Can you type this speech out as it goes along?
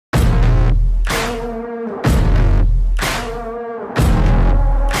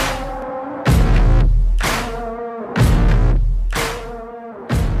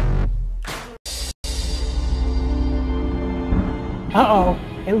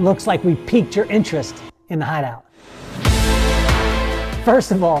looks like we piqued your interest in the Hideout.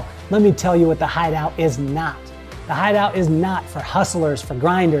 First of all, let me tell you what the Hideout is not. The Hideout is not for hustlers, for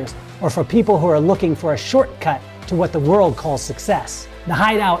grinders, or for people who are looking for a shortcut to what the world calls success. The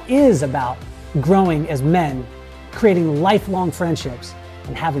Hideout is about growing as men, creating lifelong friendships,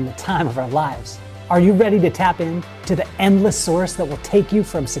 and having the time of our lives. Are you ready to tap in to the endless source that will take you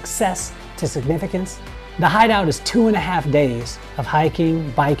from success to significance? The Hideout is 2.5 days of hiking,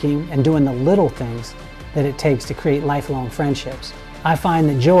 biking, and doing the little things that it takes to create lifelong friendships. I find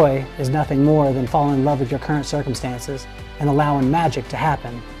that joy is nothing more than falling in love with your current circumstances and allowing magic to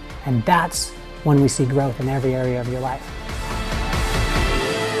happen. And that's when we see growth in every area of your life.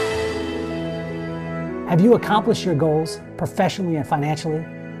 Have you accomplished your goals professionally and financially,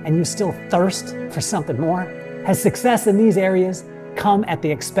 and you still thirst for something more? Has success in these areas come at the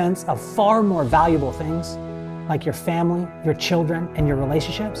expense of far more valuable things, like your family, your children, and your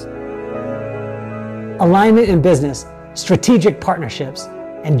relationships? Alignment in business, strategic partnerships,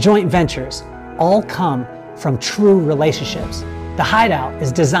 and joint ventures all come from true relationships. The Hideout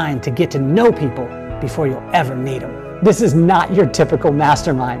is designed to get to know people before you'll ever meet them. This is not your typical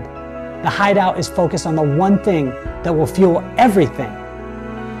mastermind. The Hideout is focused on the one thing that will fuel everything: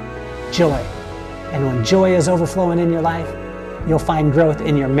 joy. And when joy is overflowing in your life, you'll find growth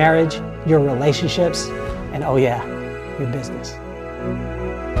in your marriage, your relationships, and oh yeah, your business.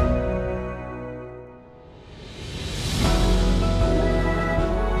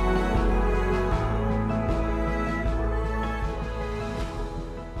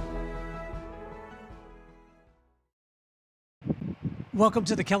 Welcome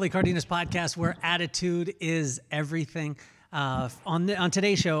to the Kelly Cardenas podcast, where attitude is everything. On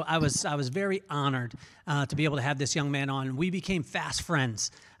today's show, I was very honored to be able to have this young man on. We became fast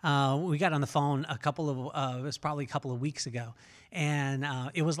friends. We got on the phone it was probably a couple of weeks ago, and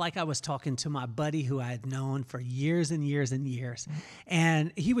it was like I was talking to my buddy who I had known for years and years and years.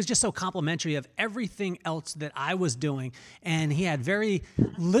 And he was just so complimentary of everything else that I was doing, and he had very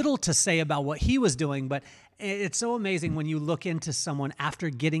little to say about what he was doing, but it's so amazing when you look into someone after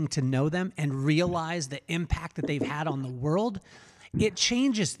getting to know them and realize the impact that they've had on the world. It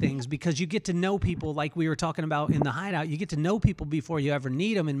changes things because you get to know people, like we were talking about in the Hideout. You get to know people before you ever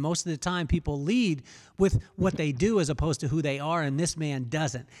need them, and most of the time people lead with what they do as opposed to who they are, and this man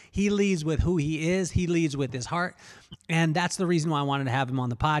doesn't. He leads with who he is. He leads with his heart, and that's the reason why I wanted to have him on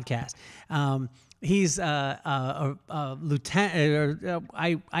the podcast. He's a lieutenant.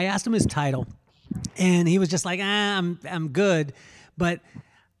 I asked him his title, and he was just like, I'm good. But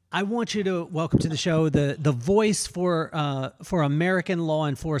I want you to welcome to the show the voice for American Law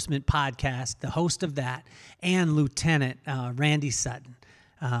Enforcement podcast, the host of that, and Lieutenant Randy Sutton.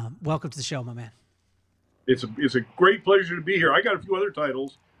 Welcome to the show, my man. It's a great pleasure to be here. I got a few other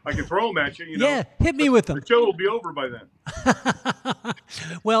titles. I can throw them at you. Yeah, hit me with them. The show will be over by then.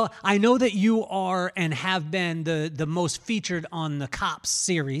 Well, I know that you are and have been the most featured on the Cops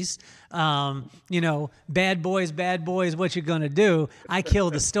series. Bad boys, what you gonna do? I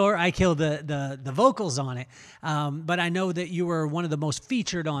killed the store. I killed the vocals on it. But I know that you were one of the most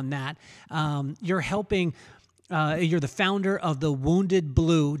featured on that. You're helping. You're the founder of the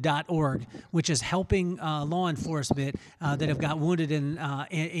woundedblue.org, which is helping law enforcement that have got wounded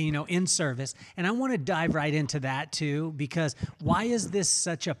in service. And I want to dive right into that too, because why is this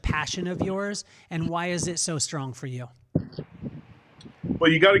such a passion of yours, and why is it so strong for you?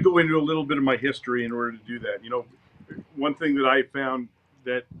 Well, you got to go into a little bit of my history in order to do that. One thing that I found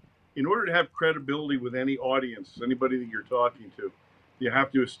that in order to have credibility with any audience, anybody that you're talking to, you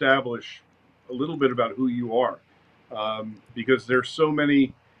have to establish a little bit about who you are, because there's so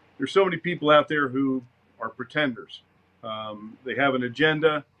many people out there who are pretenders. They have an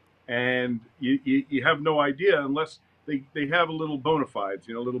agenda, and you have no idea unless they have a little bona fides,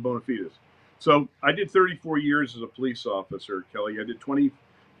 little bona fides. So I did 34 years as a police officer, Kelly. I did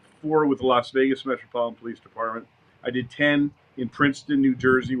 24 with the Las Vegas Metropolitan Police Department. I did 10 in Princeton, New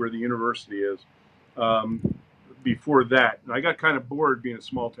Jersey, where the university is. Before that, and I got kind of bored being a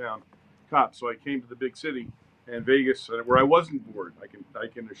small town cop, so I came to the big city and Vegas, where I wasn't bored. I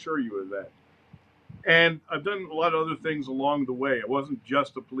can assure you of that. And I've done a lot of other things along the way. I wasn't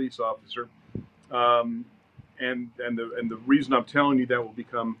just a police officer, and the reason I'm telling you that will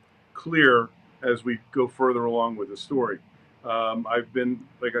become clear as we go further along with the story. I've been,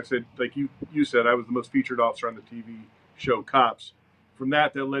 like I said, like you said, I was the most featured officer on the TV show Cops. From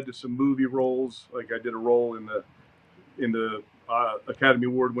that led to some movie roles. Like I did a role in the Academy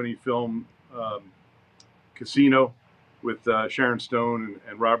Award-winning film Casino with Sharon Stone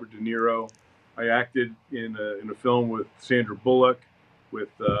and Robert De Niro. I acted in a film with Sandra Bullock. with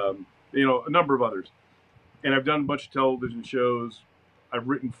a number of others. And I've done a bunch of television shows. I've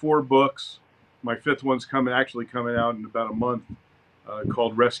written 4 books. My 5th one's coming out in about a month,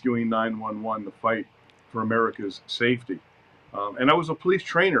 called Rescuing 911: The Fight for America's Safety. And I was a police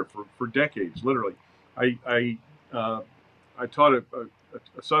trainer for decades, literally. I taught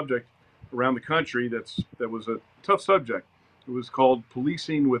a subject around the country that was a tough subject. It was called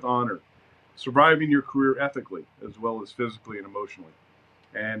Policing with Honor, surviving your career ethically as well as physically and emotionally.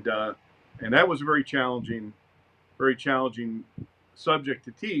 And that was a very challenging subject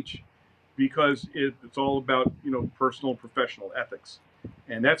to teach, because it's all about personal and professional ethics,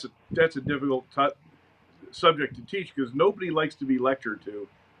 and that's a difficult subject to teach, because nobody likes to be lectured to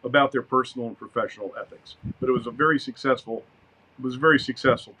about their personal and professional ethics. But it was a very successful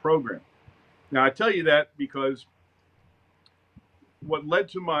program. Now I tell you that because what led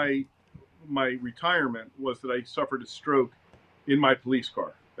to my retirement was that I suffered a stroke in my police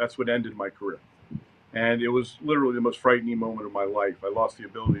car. That's what ended my career. And it was literally the most frightening moment of my life. I lost the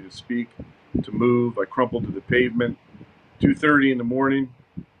ability to speak, to move. I crumpled to the pavement. 2:30 in the morning,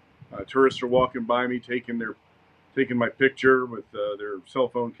 tourists are walking by me, taking my picture with their cell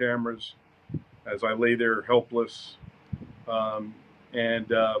phone cameras as I lay there helpless. That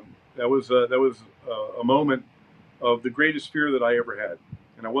was a moment of the greatest fear that I ever had.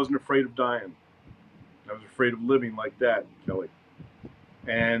 And I wasn't afraid of dying. I was afraid of living like that, Kelly.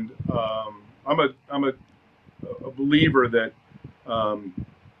 And I'm a believer that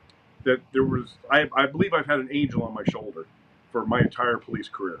there was, I believe I've had an angel on my shoulder for my entire police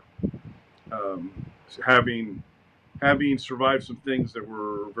career, having survived some things that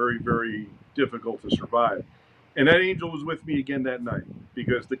were very, very difficult to survive. And that angel was with me again that night,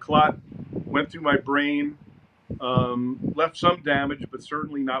 because the clot went through my brain, left some damage, but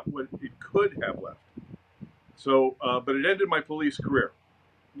certainly not what it could have left. So, but it ended my police career.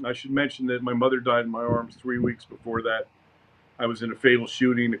 I should mention that my mother died in my arms 3 weeks before that. I was in a fatal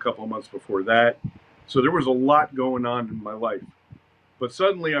shooting a couple of months before that. So there was a lot going on in my life. But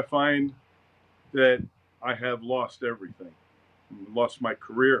suddenly I find that I have lost everything. I lost my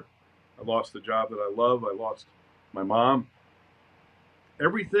career. I lost the job that I love. I lost my mom.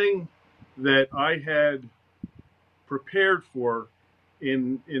 Everything that I had prepared for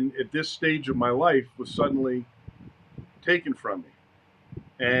at this stage of my life was suddenly taken from me.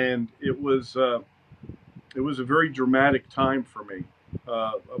 And it was a very dramatic time for me,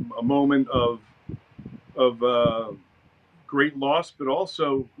 a moment of great loss, but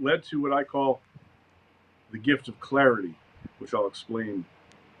also led to what I call the gift of clarity, which I'll explain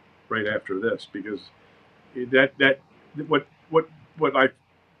right after this, because what I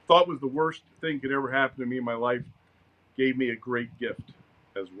thought was the worst thing could ever happen to me in my life gave me a great gift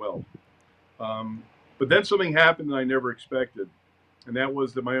as well. But then something happened that I never expected. And that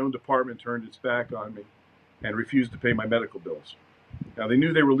was that my own department turned its back on me and refused to pay my medical bills. Now, they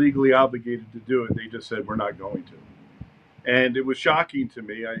knew they were legally obligated to do it. They just said, we're not going to. And it was shocking to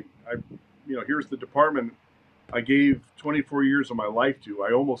me. Here's the department I gave 24 years of my life to.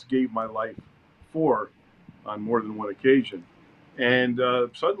 I almost gave my life for on more than one occasion. And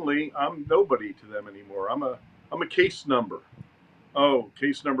suddenly, I'm nobody to them anymore. I'm a case number. Oh,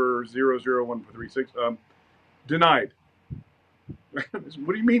 case number 00136. Denied. What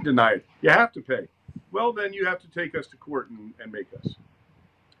do you mean denied? You have to pay. Well, then you have to take us to court and make us.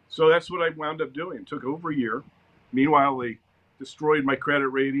 So that's what I wound up doing. It took over a year. Meanwhile, they destroyed my credit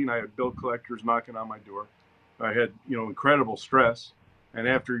rating. I had bill collectors knocking on my door. I had, incredible stress. And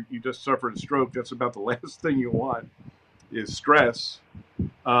after you just suffered a stroke, that's about the last thing you want is stress.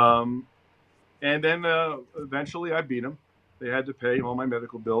 And then eventually I beat them. They had to pay all my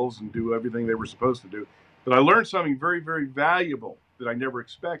medical bills and do everything they were supposed to do. But I learned something very, very valuable that I never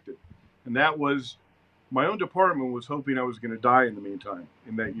expected. And that was my own department was hoping I was going to die in the meantime,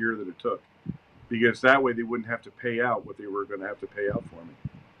 in that year that it took. Because that way they wouldn't have to pay out what they were going to have to pay out for me.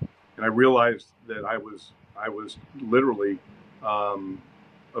 And I realized that I was literally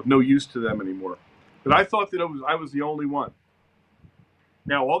of no use to them anymore. But I thought that I was the only one.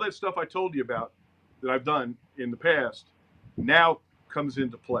 Now, all that stuff I told you about that I've done in the past now comes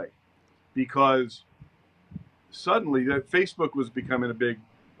into play, because suddenly that Facebook was becoming a big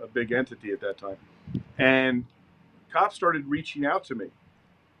entity at that time. And cops started reaching out to me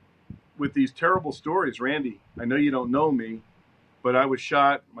with these terrible stories. Randy, I know you don't know me, but I was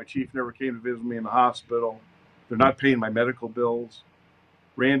shot. My chief never came to visit me in the hospital. They're not paying my medical bills.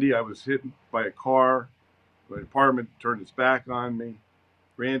 Randy, I was hit by a car. My department turned its back on me.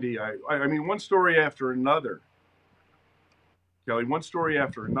 Randy, I mean, one story after another. Kelly, one story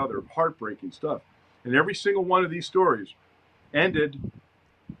after another, heartbreaking stuff. And every single one of these stories ended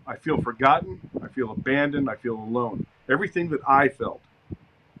I feel forgotten. I feel abandoned. I feel alone. Everything that I felt.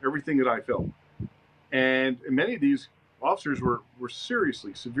 Everything that I felt. And many of these officers were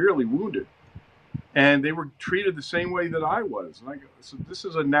seriously, severely wounded. And they were treated the same way that I was. And I go, so this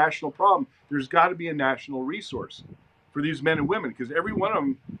is a national problem. There's got to be a national resource for these men and women, because every one of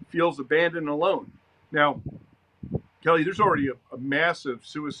them feels abandoned and alone. Now, Kelly, there's already a massive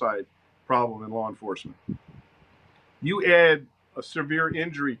suicide problem in law enforcement. You add a severe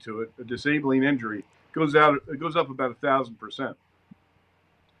injury to it, a disabling injury, it goes up about 1,000%.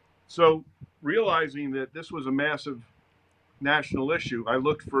 So realizing that this was a massive national issue, I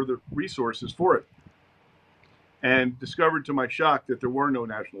looked for the resources for it and discovered to my shock that there were no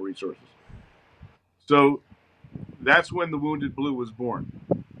national resources. So that's when the Wounded Blue was born.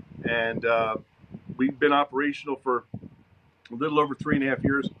 And we've been operational for a little over 3.5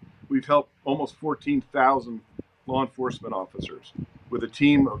 years. We've helped almost 14,000 law enforcement officers with a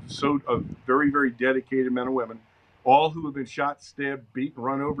team of very, very dedicated men and women, all who have been shot, stabbed, beaten,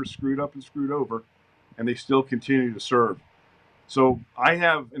 run over, screwed up and screwed over, and they still continue to serve. So I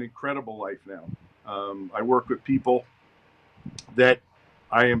have an incredible life now. I work with people that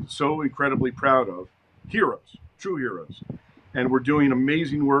I am so incredibly proud of, heroes, true heroes. And we're doing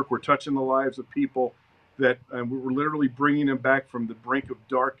amazing work. We're touching the lives of people that we're literally bringing them back from the brink of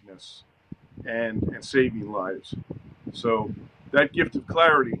darkness and saving lives. So that gift of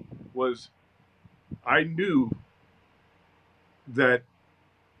clarity was, I knew that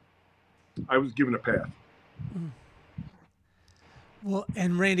I was given a path. Well,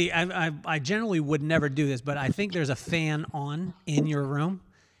 and Randy, I generally would never do this, but I think there's a fan on in your room.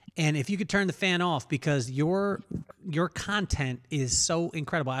 And if you could turn the fan off, because your content is so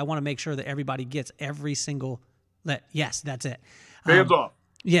incredible. I want to make sure that everybody gets every single yes, that's it. Fans off.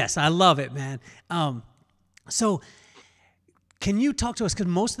 Yes, I love it, man. So can you talk to us? Because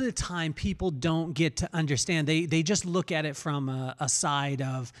most of the time people don't get to understand. They just look at it from a side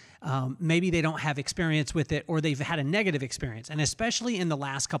of maybe they don't have experience with it, or they've had a negative experience. And especially in the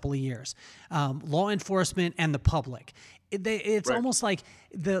last couple of years, law enforcement and the public, it's right. Almost like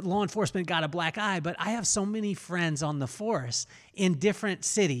the law enforcement got a black eye. But I have so many friends on the force in different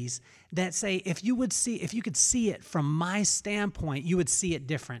cities that say, if you could see it from my standpoint, you would see it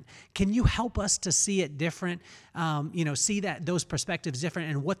different. Can you help us to see it different? See that those perspectives different,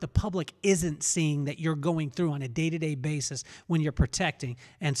 and what the public isn't seeing that you're going through on a day-to-day basis when you're protecting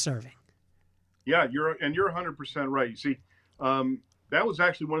and serving. Yeah, you're 100% right. You see, that was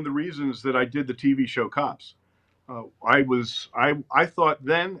actually one of the reasons that I did the TV show Cops. I thought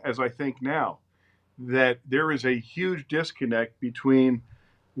then, as I think now, that there is a huge disconnect between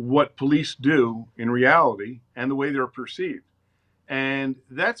what police do in reality and the way they're perceived. And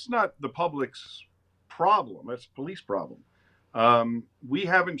that's not the public's problem. That's a police problem. We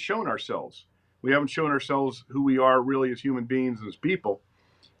haven't shown ourselves. We haven't shown ourselves who we are really as human beings and as people.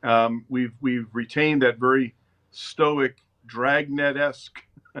 We've retained that very stoic, dragnet-esque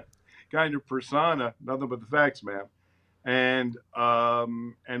kind of persona, nothing but the facts, man.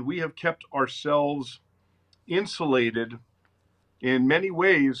 And we have kept ourselves insulated in many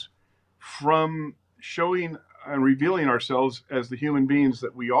ways from showing and revealing ourselves as the human beings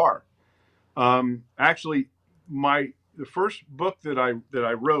that we are. Actually, the first book that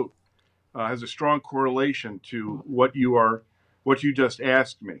I wrote has a strong correlation to what you just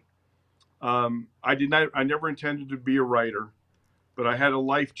asked me. I never intended to be a writer, but I had a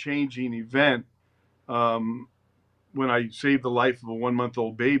life-changing event when I saved the life of a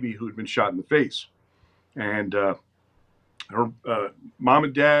 1-month-old baby who had been shot in the face. And her mom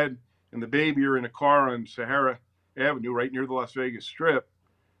and dad and the baby are in a car on Sahara Avenue, right near the Las Vegas Strip.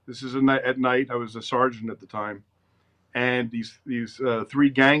 This is at night. I was a sergeant at the time. And these 3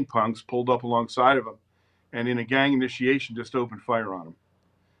 gang punks pulled up alongside of them, and in a gang initiation just opened fire on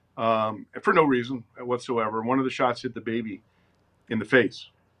them for no reason whatsoever. One of the shots hit the baby in the face.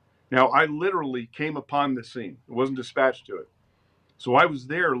 Now, I literally came upon the scene. It wasn't dispatched to it. So I was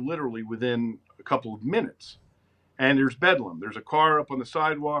there literally within a couple of minutes. And there's bedlam. There's a car up on the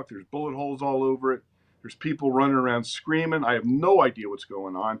sidewalk. There's bullet holes all over it. There's people running around screaming. I have no idea what's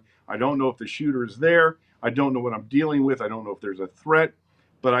going on. I don't know if the shooter is there. I don't know what I'm dealing with. I don't know if there's a threat.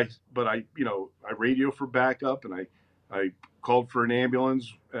 But I radio for backup, and I called for an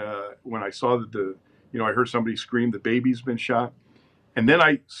ambulance when I saw that I heard somebody scream, the baby's been shot. And then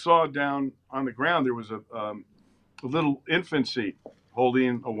I saw down on the ground there was a little infancy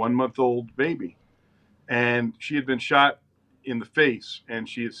holding a 1-month-old baby, and she had been shot in the face, and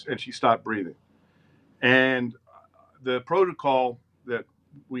she stopped breathing. And the protocol that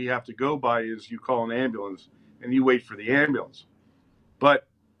we have to go by is you call an ambulance and you wait for the ambulance. But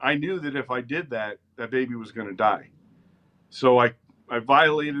I knew that if I did that, that baby was going to die. So I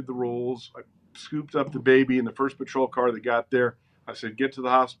violated the rules. I scooped up the baby in the first patrol car that got there. I said, get to the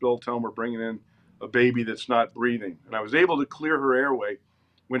hospital, tell them we're bringing in a baby that's not breathing. And I was able to clear her airway.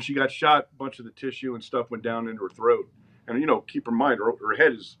 When she got shot, a bunch of the tissue and stuff went down into her throat. And, you know, keep in mind, her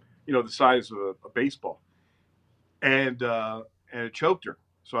head is, you know, the size of a baseball. And it choked her.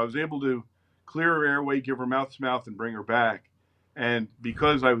 So I was able to clear her airway, give her mouth to mouth, and bring her back. And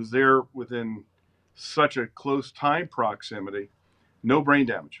because I was there within such a close time proximity, no brain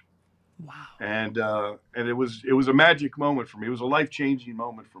damage. Wow. And it was a magic moment for me. It was a life-changing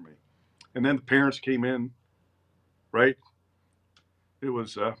moment for me. And then the parents came in, right? It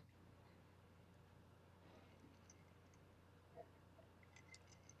was a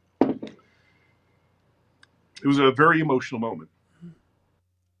very emotional moment.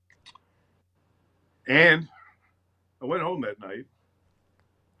 And I went home that night,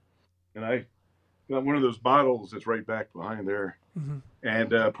 and I got one of those bottles that's right back behind there,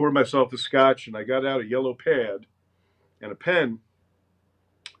 and poured myself a scotch, and I got out a yellow pad and a pen,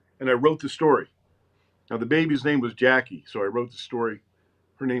 and I wrote the story. Now, the baby's name was Jackie, so I wrote the story.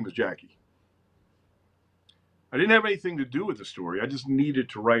 Her name was Jackie. I didn't have anything to do with the story. I just needed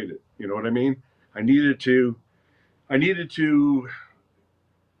to write it. You know what I mean? I needed to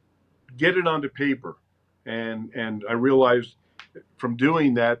get it onto paper, and I realized from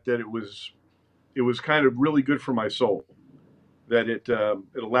doing that it was kind of really good for my soul. That it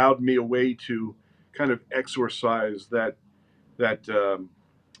allowed me a way to kind of exorcise that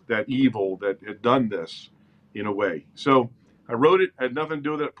evil that had done this in a way. So I wrote it, had nothing to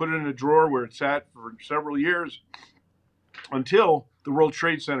do with it, put it in a drawer where it sat for several years until the World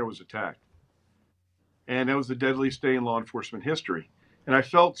Trade Center was attacked. And that was the deadliest day in law enforcement history. And I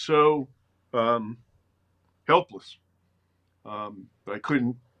felt so helpless that I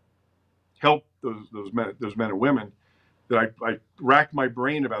couldn't help those men and women, that I racked my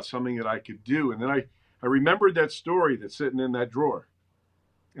brain about something that I could do. And then I remembered that story that's sitting in that drawer.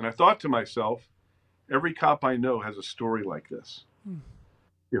 And I thought to myself, every cop I know has a story like this.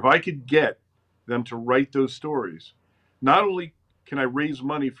 If I could get them to write those stories, not only can I raise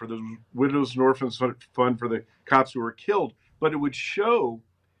money for the Widows and Orphans Fund for the cops who were killed, but it would show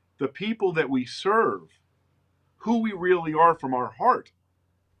the people that we serve who we really are from our heart.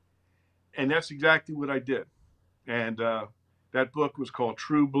 And that's exactly what I did. And that book was called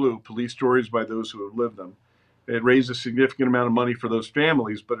True Blue, Police Stories by Those Who Have Lived Them. It raised a significant amount of money for those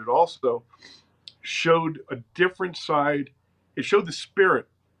families, but it also showed a different side. It showed the spirit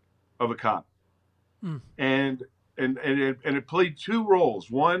of a cop. And it played two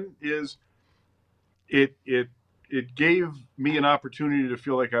roles. One is it gave me an opportunity to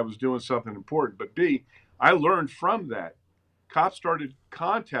feel like I was doing something important. But B, I learned from that. Cops started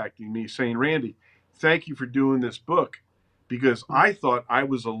contacting me saying, Randy, thank you for doing this book, because I thought I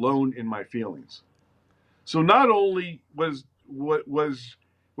was alone in my feelings. So not only was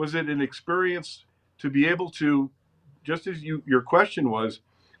it an experience to be able to, just as your question was,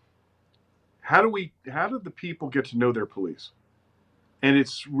 how do the people get to know their police? And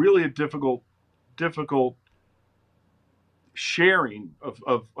it's really a difficult sharing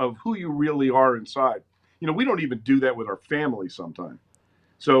of who you really are inside. You know, we don't even do that with our family sometimes.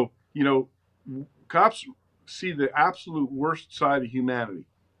 So, you know, cops see the absolute worst side of humanity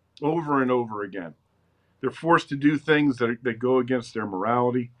over and over again. They're forced to do things that go against their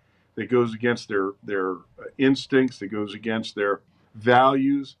morality, that goes against their instincts, that goes against their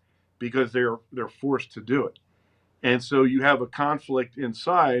values, because they're forced to do it. And so you have a conflict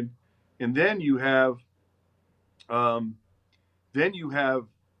inside, and then you have the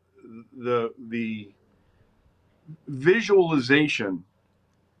visualization,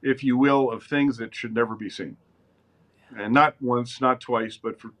 if you will, of things that should never be seen. And not once, not twice,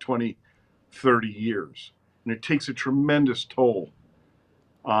 but for 20, 30 years. And it takes a tremendous toll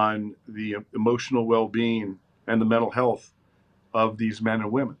on the emotional well-being and the mental health of these men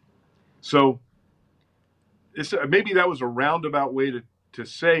and women. So maybe that was a roundabout way to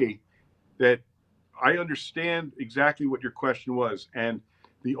say that I understand exactly what your question was. And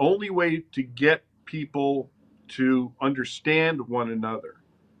the only way to get people to understand one another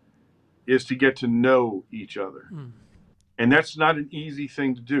is to get to know each other. And that's not an easy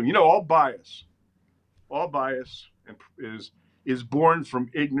thing to do. You know, all bias is born from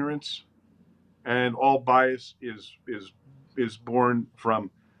ignorance, and all bias is born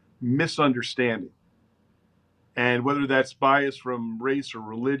from misunderstanding. And whether that's bias from race or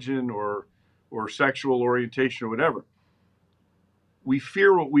religion or sexual orientation or whatever, we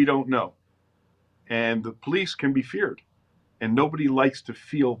fear what we don't know. And the police can be feared. And nobody likes to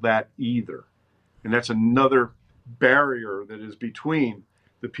feel that either. And that's another barrier that is between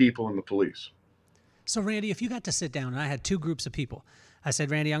the people and the police. So, Randy, if you got to sit down, and I had two groups of people, I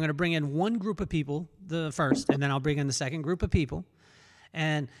said, Randy, I'm going to bring in one group of people, the first, and then I'll bring in the second group of people.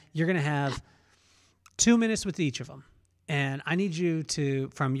 And you're going to have 2 minutes with each of them. And I need you to,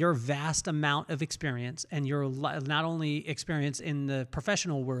 from your vast amount of experience and your not only experience in the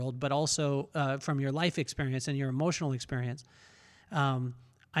professional world, but also from your life experience and your emotional experience,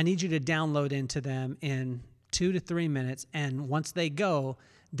 I need you to download into them in 2 to 3 minutes. And once they go,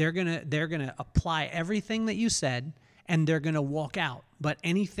 they're gonna apply everything that you said, and they're gonna walk out. But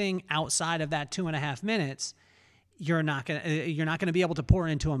anything outside of that 2.5 minutes, you're not gonna be able to pour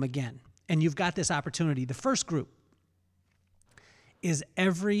into them again. And you've got this opportunity. The first group is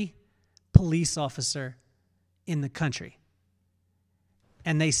every police officer in the country.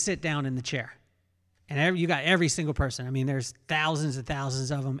 And they sit down in the chair. And you got every single person. I mean, there's thousands and thousands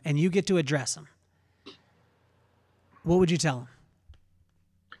of them, and you get to address them. What would you tell them?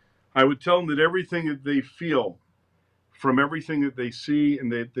 I would tell them that everything that they feel from everything that they see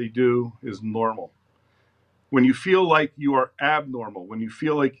and that they do is normal. When you feel like you are abnormal, when you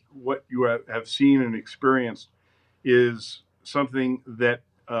feel like what you have seen and experienced is something that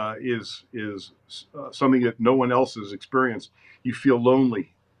is something that no one else has experienced, you feel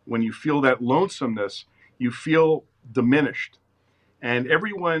lonely. When you feel that lonesomeness, you feel diminished. And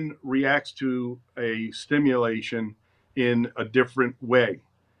everyone reacts to a stimulation in a different way.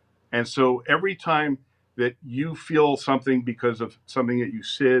 And so every time that you feel something because of something that you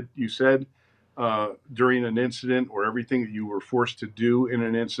said during an incident, or everything that you were forced to do in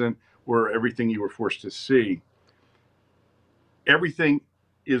an incident, or everything you were forced to see, everything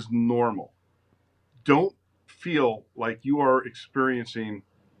is normal. Don't feel like you are experiencing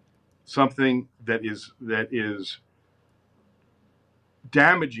something that is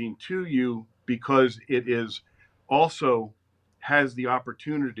damaging to you, because it is also has the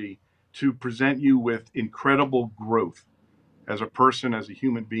opportunity to present you with incredible growth as a person, as a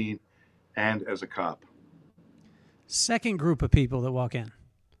human being, and as a cop. Second group of people that walk in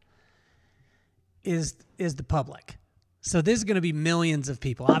is the public. So this is going to be millions of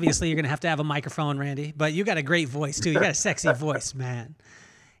people. Obviously, you're going to have a microphone, Randy, but you got a great voice too. You got a sexy voice, man.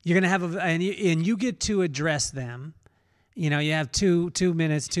 You're going to have and you get to address them. You know, you have 2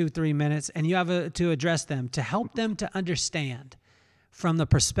 minutes, 3 minutes, and you have to address them to help them to understand from the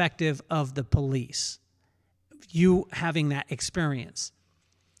perspective of the police, you having that experience.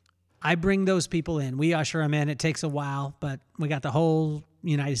 I bring those people in. We usher them in. It takes a while, but we got the whole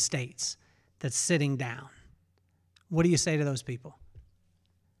United States that's sitting down. What do you say to those people?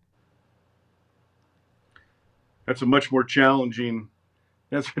 That's a much more challenging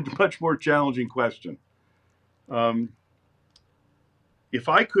question. If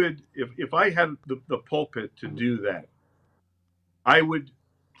I had the pulpit to do that, I would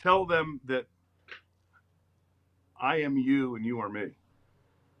tell them that I am you and you are me.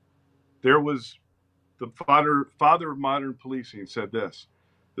 There was the father of modern policing said this: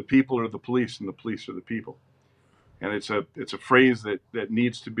 the people are the police and the police are the people. And it's a phrase that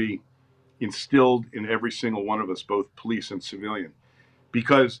needs to be instilled in every single one of us, both police and civilian,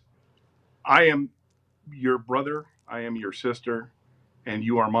 because I am your brother, I am your sister, and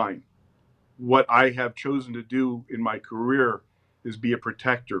you are mine. What I have chosen to do in my career is be a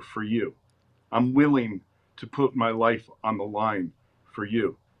protector for you. I'm willing to put my life on the line for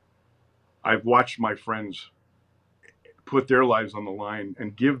you. I've watched my friends put their lives on the line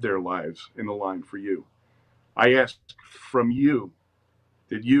and give their lives in the line for you. I ask from you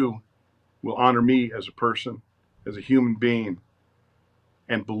that you will honor me as a person, as a human being,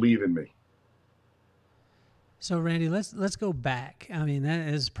 and believe in me. So, Randy, let's go back. I mean, that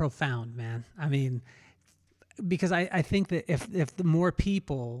is profound, man. I mean, because I think that if the more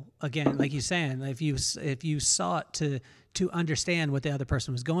people, again, like you're saying, if you sought to understand what the other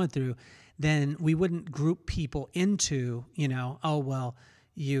person was going through, then we wouldn't group people into, oh, well,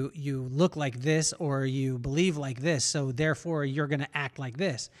 you look like this or you believe like this, so therefore you're going to act like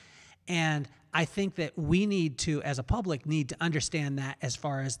this. And I think that we need to, as a public, need to understand that as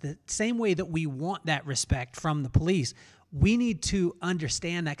far as the same way that we want that respect from the police, we need to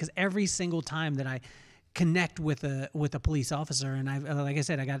understand that, because every single time that I connect with a police officer, and like I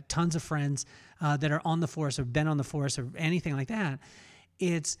said, I got tons of friends that are on the force or been on the force or anything like that.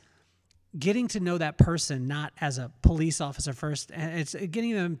 It's getting to know that person not as a police officer first, and it's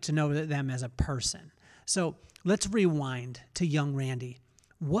getting them to know them as a person. So let's rewind to young Randy.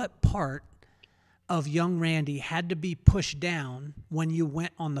 What part of young Randy had to be pushed down when you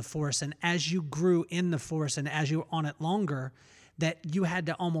went on the force, and as you grew in the force and as you were on it longer, that you had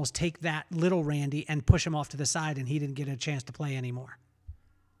to almost take that little Randy and push him off to the side, and he didn't get a chance to play anymore?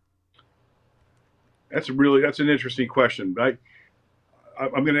 That's an interesting question.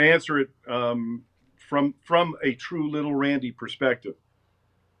 I'm going to answer it from a true little Randy perspective,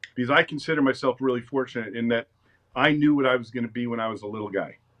 because I consider myself really fortunate in that I knew what I was going to be when I was a little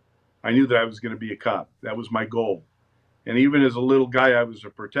guy. I knew that I was going to be a cop. That was my goal. And even as a little guy, I was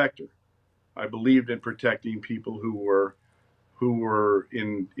a protector. I believed in protecting people who were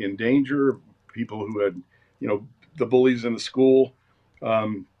in danger, people who had, the bullies in the school.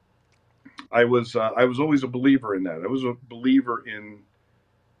 I was always a believer in that. I was a believer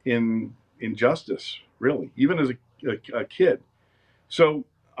in justice, really, even as a kid. So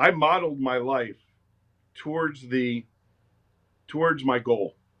I modeled my life towards my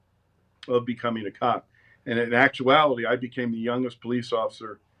goal of becoming a cop. And in actuality, I became the youngest police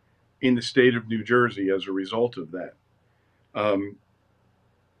officer in the state of New Jersey as a result of that.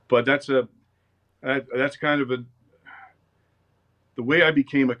 But that's kind of the way I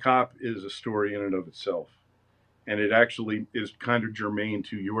became a cop is a story in and of itself. And it actually is kind of germane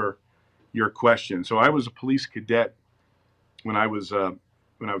to your question. So I was a police cadet when I was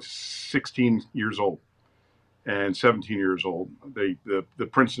 16 years old and 17 years old. The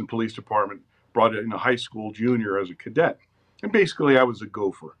Princeton Police Department brought in a high school junior as a cadet. And basically I was a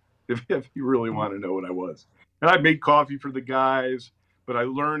gopher, if you really want to know what I was. And I made coffee for the guys, but I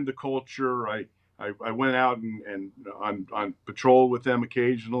learned the culture. I went out and on patrol with them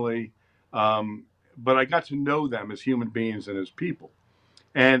occasionally. But I got to know them as human beings and as people.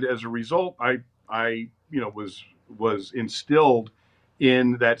 And as a result, I was instilled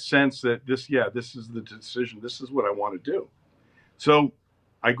in that sense that this is the decision. This is what I want to do. So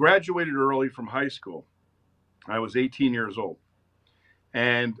I graduated early from high school. I was 18 years old.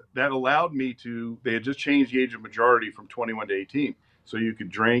 And that allowed me they had just changed the age of majority from 21 to 18. So you could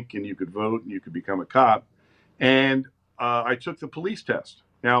drink and you could vote and you could become a cop. And I took the police test.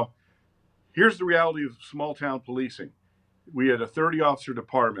 Now, here's the reality of small town policing. We had a 30 officer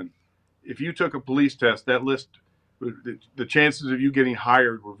department. If you took a police test, that list, the chances of you getting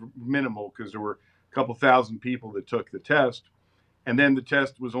hired were minimal because there were a couple thousand people that took the test. And then the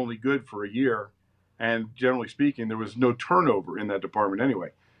test was only good for a year. And generally speaking, there was no turnover in that department anyway.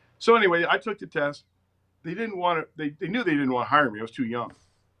 So anyway, I took the test. They knew they didn't want to hire me. I was too young.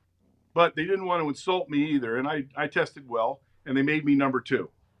 But they didn't want to insult me either. And I tested well, and they made me number 2.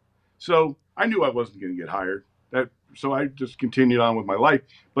 So I knew I wasn't going to get hired. So I just continued on with my life.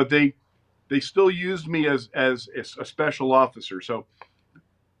 But they still used me as a special officer. So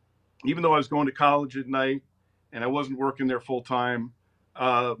even though I was going to college at night and I wasn't working there full time,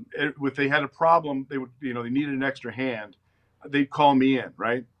 if they had a problem, they needed an extra hand, they'd call me in,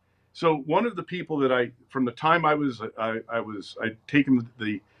 right? So one of the people that from the time I'd taken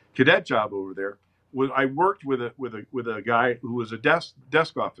the cadet job over there, I worked with a guy who was a desk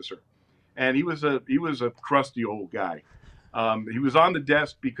officer, and he was a crusty old guy. He was on the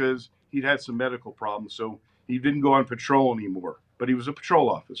desk because he'd had some medical problems, so he didn't go on patrol anymore. But he was a patrol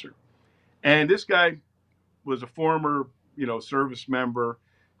officer, and this guy was a former service member,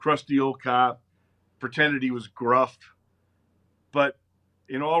 crusty old cop, pretended he was gruff, but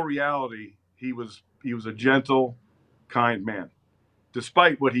in all reality, he was a gentle, kind man,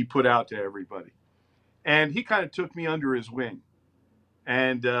 despite what he put out to everybody. And he kind of took me under his wing,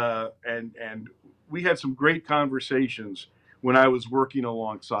 and we had some great conversations when I was working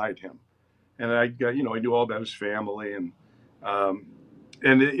alongside him. And I knew all about his family, and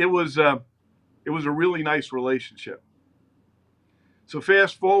it was a really nice relationship. So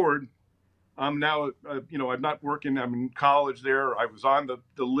fast forward, I'm now, I'm not working. I'm in college there. I was on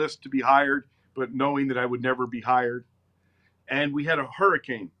the list to be hired, but knowing that I would never be hired. And we had a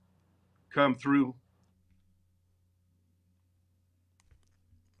hurricane come through.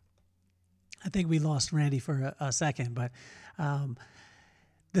 I think we lost Randy for a second, but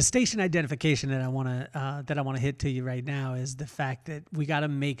the station identification that I want to hit to you right now is the fact that we got to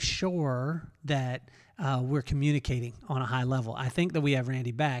make sure that we're communicating on a high level. I think that we have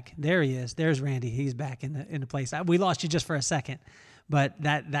Randy back. There he is. There's Randy. He's back in the place. We lost you just for a second, but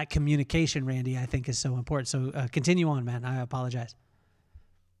that communication, Randy, I think is so important. So continue on, man. I apologize.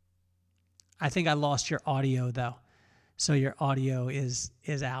 I think I lost your audio though, so your audio is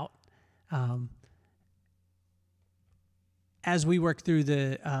out. As we work through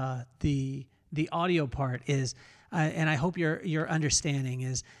the audio part is, and I hope your understanding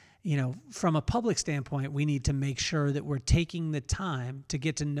is, you know, from a public standpoint, we need to make sure that we're taking the time to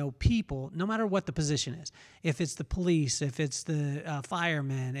get to know people, no matter what the position is. If it's the police, if it's the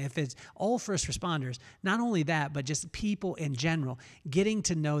firemen, if it's all first responders, not only that, but just people in general, getting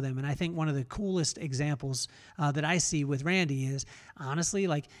to know them. And I think one of the coolest examples that I see with Randy is, honestly,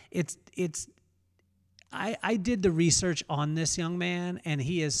 like I did the research on this young man, and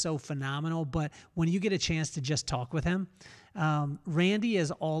he is so phenomenal. But when you get a chance to just talk with him, Randy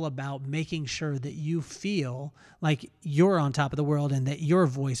is all about making sure that you feel like you're on top of the world and that your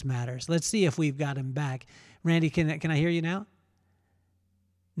voice matters. Let's see if we've got him back. Randy, can I hear you now?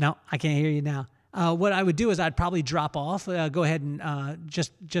 No, I can't hear you now. What I would do is I'd probably drop off. Go ahead and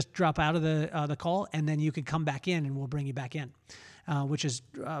just drop out of the call, and then you can come back in, and we'll bring you back in, which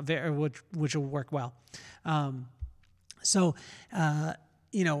will work well.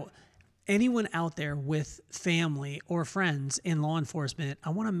 You know, anyone out there with family or friends in law enforcement, I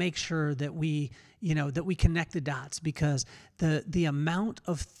want to make sure that we connect the dots, because the amount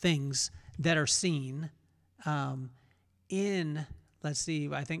of things that are seen let's see,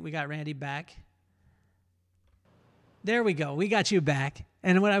 I think we got Randy back. There we go. We got you back.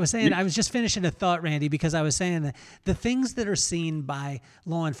 And what I was saying, I was just finishing a thought, Randy, because I was saying that the things that are seen by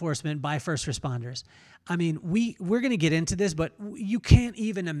law enforcement, by first responders, I mean, we're going to get into this, but you can't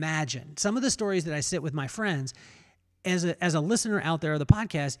even imagine some of the stories that I sit with my friends. As a listener out there of the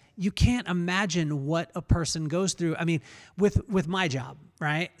podcast, you can't imagine what a person goes through. I mean, with my job,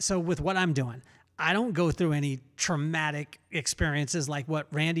 right? So with what I'm doing, I don't go through any traumatic experiences like what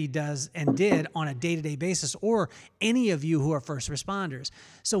Randy does and did on a day-to-day basis, or any of you who are first responders.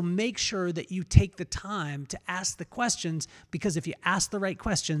 So make sure that you take the time to ask the questions, because if you ask the right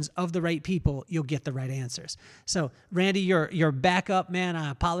questions of the right people, you'll get the right answers. So Randy, you're back up, man.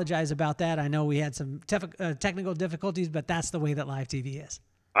 I apologize about that. I know we had some technical difficulties, but that's the way that live TV is.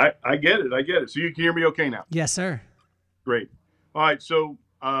 I get it. So you can hear me okay now? Yes, sir. Great. All right. So,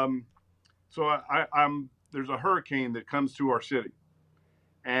 there's a hurricane that comes to our city,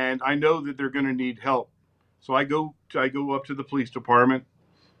 and I know that they're going to need help. So I go up to the police department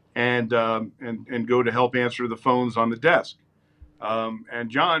and go to help answer the phones on the desk. And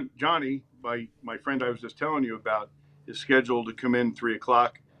Johnny, my friend I was just telling you about, is scheduled to come in 3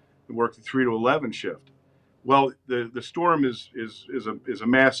 o'clock and work the 3 to 11 shift. Well, the storm is a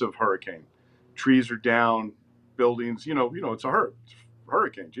massive hurricane. Trees are down, buildings. It's a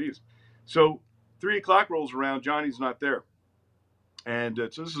hurricane. Geez. So 3 o'clock rolls around, Johnny's not there. And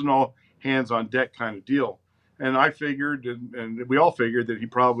so this is an all hands on deck kind of deal. And I figured, and we all figured, that he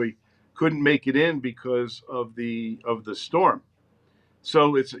probably couldn't make it in because of the storm.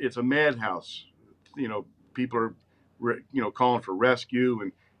 So it's a madhouse. People are calling for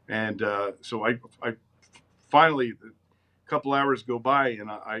rescue, and so I finally, a couple hours go by,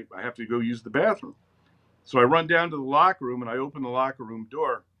 and I have to go use the bathroom. So I run down to the locker room, and I open the locker room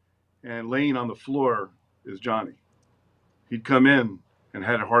door. And laying on the floor is Johnny. He'd come in and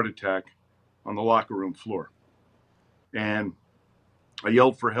had a heart attack on the locker room floor. And I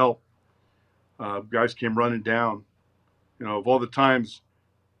yelled for help. Guys came running down. Of all the times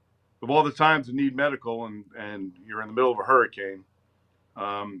to need medical, and you're in the middle of a hurricane.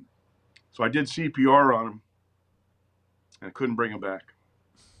 So I did CPR on him, and I couldn't bring him back.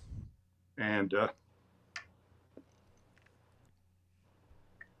 And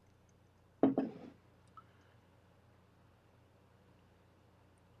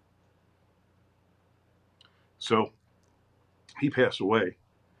so he passed away.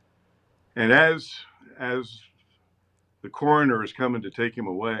 And as the coroner is coming to take him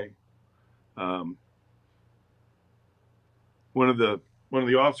away, one of the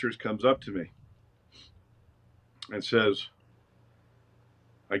officers comes up to me and says,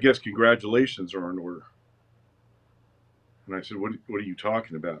 "I guess congratulations are in order." And I said, "What are you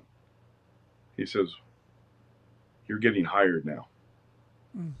talking about?" He says, "You're getting hired now."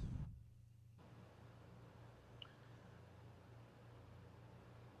 Mm.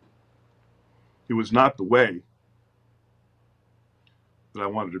 It was not the way that I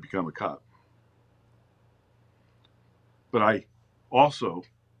wanted to become a cop. But I also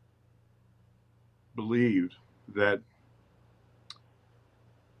believed that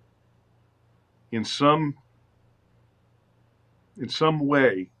in some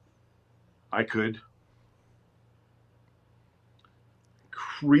way I could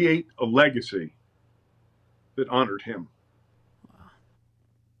create a legacy that honored him.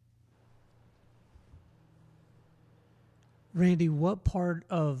 Randy, what part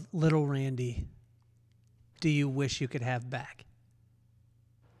of little Randy do you wish you could have back?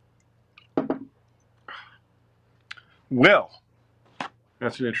 Well,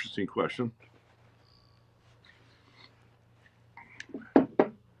 That's an interesting question.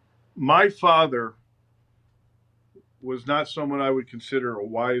 My father was not someone I would consider a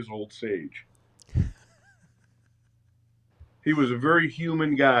wise old sage. He was a very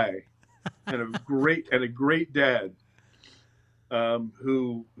human guy and a great dad,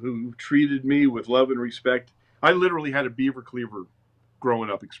 who treated me with love and respect. I literally had a beaver cleaver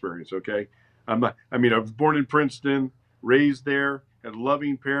growing up experience. Okay, I was born in Princeton, raised there, had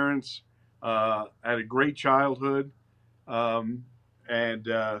loving parents, had a great childhood, and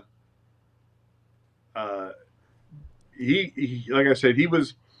he like I said, he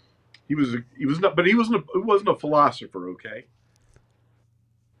wasn't a philosopher. Okay,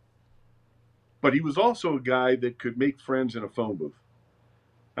 but he was also a guy that could make friends in a phone booth.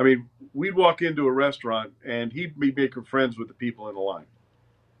 I mean, we'd walk into a restaurant and he'd be making friends with the people in the line.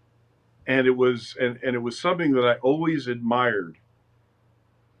 And it was something that I always admired,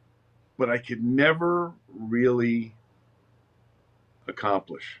 but I could never really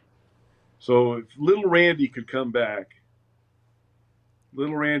accomplish. So if little Randy could come back,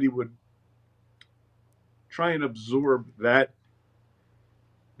 little Randy would try and absorb that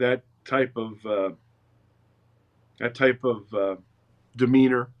type of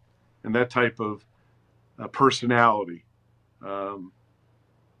demeanor and that type of personality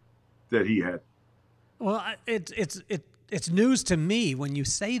that he had. Well, it's news to me when you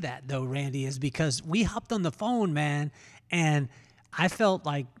say that, though, Randy, is because we hopped on the phone, man, and I felt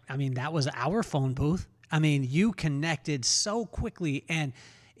like, I mean, that was our phone booth. I mean, you connected so quickly, and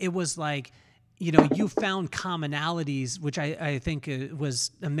it was like, you know, you found commonalities, which I think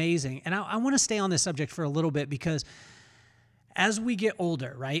was amazing. And I want to stay on this subject for a little bit because as we get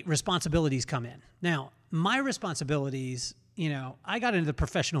older, right, responsibilities come in. Now, my responsibilities, you know, I got into the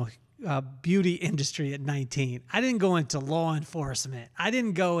professional beauty industry at 19. I didn't go into law enforcement. I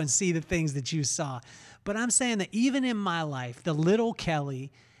didn't go and see the things that you saw. But I'm saying that even in my life, the little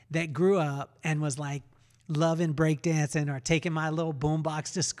Kelly that grew up and was like loving breakdancing or taking my little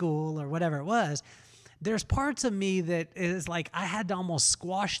boombox to school or whatever it was, there's parts of me that is like I had to almost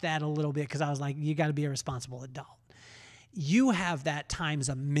squash that a little bit because I was like, you got to be a responsible adult. You have that times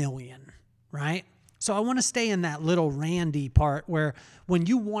a million, right? So I want to stay in that little Randy part where when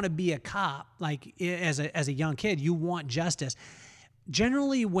you want to be a cop, like as a young kid, you want justice.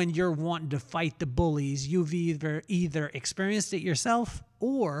 Generally, when you're wanting to fight the bullies, you've either experienced it yourself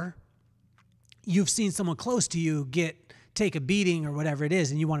or you've seen someone close to you take a beating or whatever it is,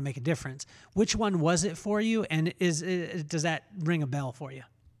 and you want to make a difference. Which one was it for you, and does that ring a bell for you?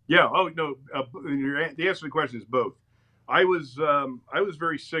 Yeah. Oh no. The answer to the question is both. I was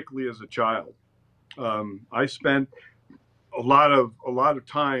very sickly as a child. I spent a lot of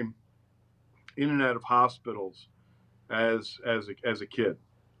time in and out of hospitals as a kid,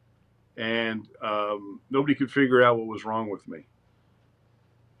 and nobody could figure out what was wrong with me.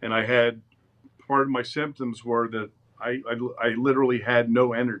 And I had part of my symptoms were that I literally had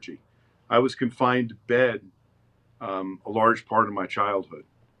no energy. I was confined to bed a large part of my childhood,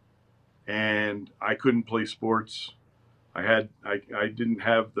 and I couldn't play sports. I didn't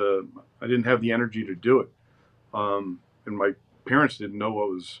have the energy to do it, and my parents didn't know what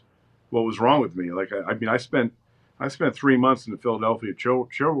was wrong with me. Like I spent 3 months in the Philadelphia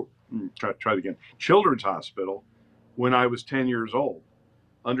Children's Hospital when I was 10 years old,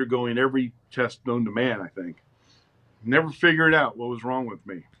 undergoing every test known to man. I think never figured out what was wrong with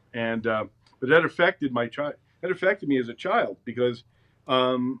me, and but that affected my child. That affected me as a child because.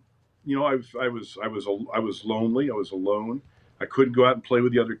 You know, I was lonely. I was alone. I couldn't go out and play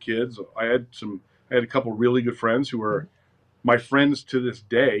with the other kids. I had a couple really good friends who are my friends to this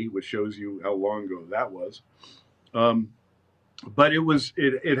day, which shows you how long ago that was. But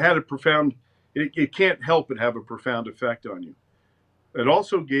it had a profound. It can't help but have a profound effect on you. It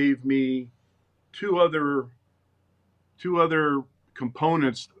also gave me two other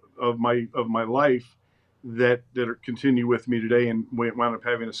components of my life that continue with me today and wound up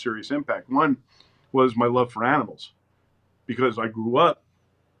having a serious impact. One was my love for animals, because I grew up,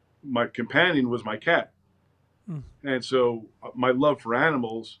 my companion was my cat. And so my love for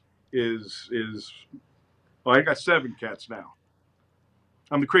animals is well, I got 7 cats now.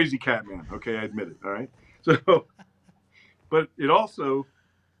 I'm the crazy cat man. Okay, I admit it. All right. So, but it also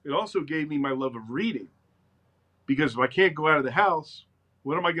gave me my love of reading, because if I can't go out of the house,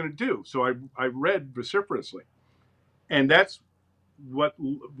 what am I going to do? So I read vociferously. And that's what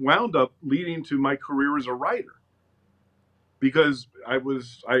wound up leading to my career as a writer, because I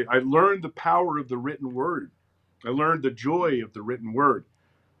learned the power of the written word. I learned the joy of the written word.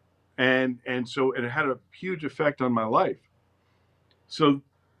 And so it had a huge effect on my life. So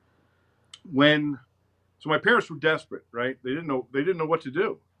so my parents were desperate, right? They didn't know what to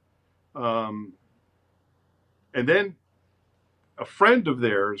do. And then a friend of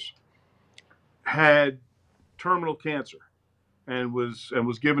theirs had terminal cancer and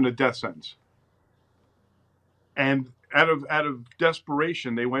was given a death sentence. And out of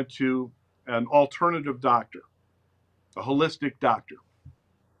desperation, they went to an alternative doctor, a holistic doctor.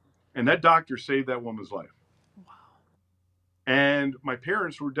 And that doctor saved that woman's life. Wow. And my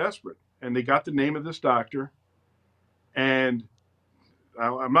parents were desperate, and they got the name of this doctor. And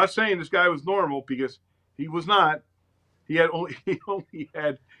I'm not saying this guy was normal, because he was not. He only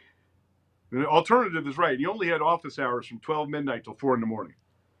had an alternative is right. He only had office hours from 12 midnight till 4 in the morning.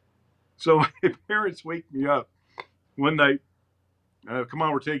 So my parents wake me up one night. Come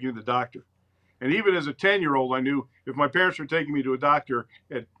on, we're taking you to the doctor. And even as a 10-year-old, I knew if my parents were taking me to a doctor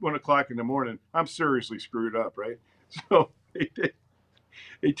at 1 o'clock in the morning, I'm seriously screwed up, right? So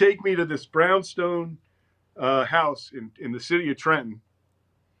they take me to this brownstone house in the city of Trenton,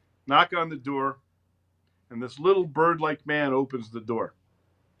 knock on the door, and this little bird-like man opens the door,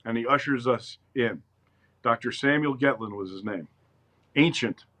 and he ushers us in. Dr. Samuel Getlin was his name.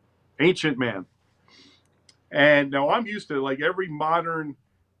 Ancient man. And now I'm used to, like, every modern,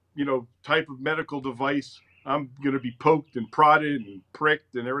 type of medical device. I'm going to be poked and prodded and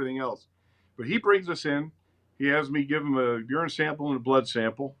pricked and everything else. But he brings us in. He has me give him a urine sample and a blood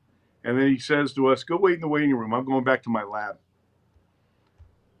sample. And then he says to us, go wait in the waiting room. I'm going back to my lab.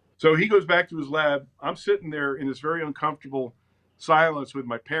 So he goes back to his lab. I'm sitting there in this very uncomfortable silence with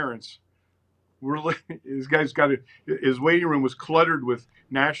my parents. This guy's got his waiting room was cluttered with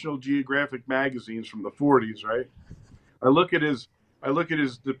National Geographic magazines from the 40s, right? I look at his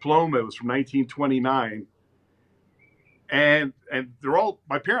diploma. It was from 1929. And they're all,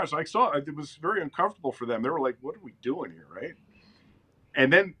 my parents, I saw, it was very uncomfortable for them. They were like, what are we doing here, right?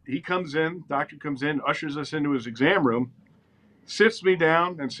 And then doctor comes in, ushers us into his exam room, sits me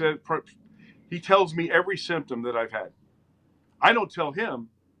down and he tells me every symptom that I've had. I don't tell him,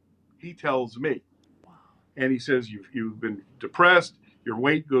 he tells me. Wow. And he says, you've been depressed, your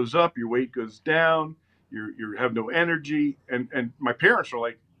weight goes up, your weight goes down, you have no energy. And my parents are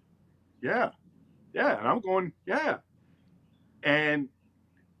like, yeah. And I'm going, yeah. And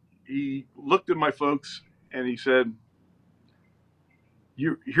he looked at my folks and he said,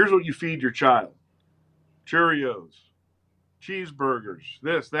 here's what you feed your child. Cheerios, cheeseburgers,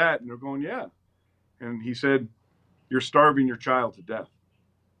 this, that. And they're going, yeah. And he said, you're starving your child to death.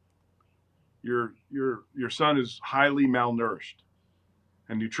 Your son is highly malnourished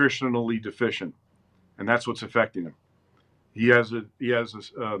and nutritionally deficient, and that's what's affecting him. He has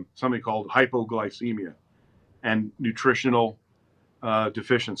something called hypoglycemia and nutritional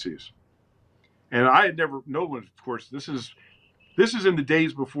deficiencies. And I had never known, of course, this is in the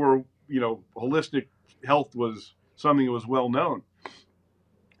days before, holistic health was something that was well known.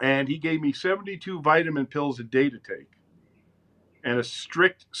 And he gave me 72 vitamin pills a day to take, and a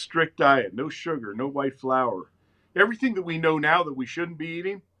strict diet, no sugar, no white flour, everything that we know now that we shouldn't be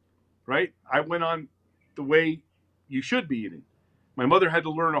eating, right? I went on the way you should be eating. My mother had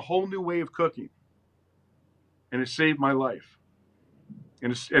to learn a whole new way of cooking, and it saved my life.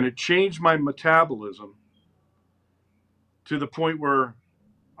 And it changed my metabolism to the point where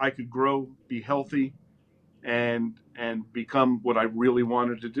I could grow, be healthy, and become what I really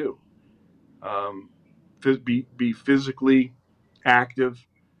wanted to do. Be physically active,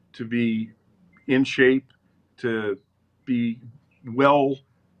 to be in shape, to be well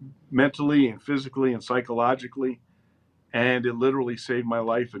mentally and physically and psychologically. And it literally saved my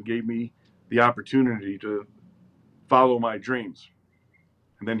life and gave me the opportunity to follow my dreams.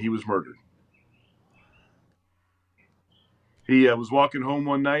 And then he was murdered. He was walking home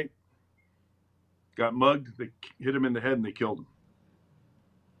one night, got mugged, they hit him in the head and they killed him.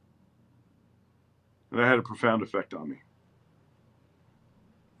 And that had a profound effect on me.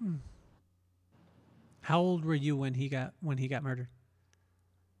 How old were you when he got murdered?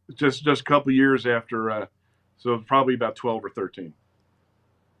 Just a couple years after, so probably about 12 or 13.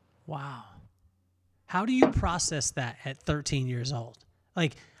 Wow. How do you process that at 13 years old?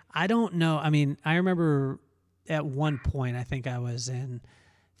 Like, I don't know. I mean, I remember at one point, I think I was in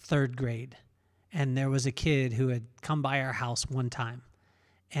 3rd grade, and there was a kid who had come by our house one time.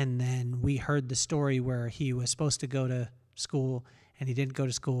 And then we heard the story where he was supposed to go to school and he didn't go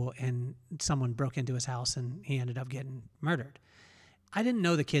to school, and someone broke into his house and he ended up getting murdered. I didn't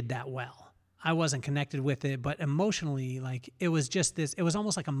know the kid that well. I wasn't connected with it, but emotionally, like, it was just this, it was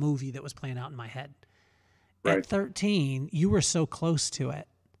almost like a movie that was playing out in my head. Right. At 13, you were so close to it.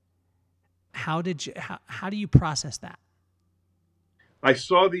 How do you process that? I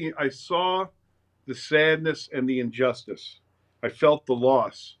saw the sadness and the injustice. I felt the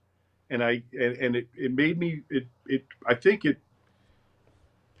loss, and it made me I think it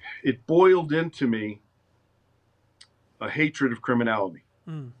boiled into me a hatred of criminality.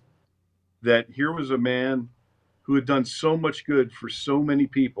 Mm. That here was a man who had done so much good for so many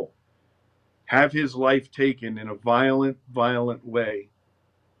people, have his life taken in a violent way,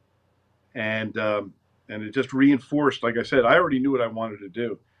 and it just reinforced. Like I said, I already knew what I wanted to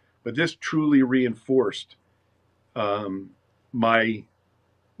do, but this truly reinforced my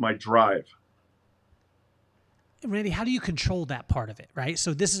drive. Randy, how do you control that part of it, right?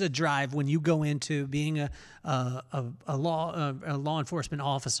 So this is a drive when you go into being a law enforcement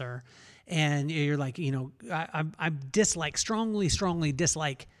officer, and you're like, I strongly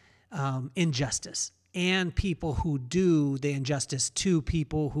dislike injustice and people who do the injustice to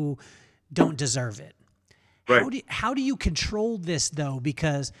people who don't deserve it. Right. How do you control this though?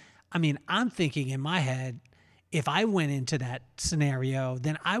 Because I mean, I'm thinking in my head, if I went into that scenario,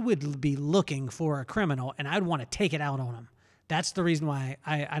 then I would be looking for a criminal and I'd want to take it out on him. That's the reason why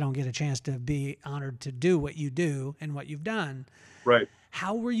I don't get a chance to be honored to do what you do and what you've done. Right.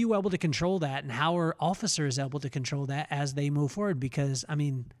 How were you able to control that, and how are officers able to control that as they move forward? Because, I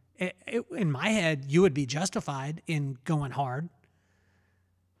mean, in my head, you would be justified in going hard.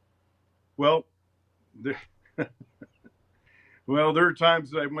 Well, there are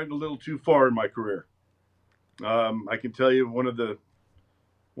times that I went a little too far in my career. I can tell you one of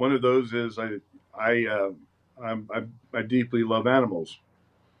those is I deeply love animals,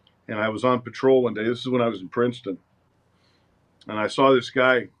 and I was on patrol one day. This is when I was in Princeton, and I saw this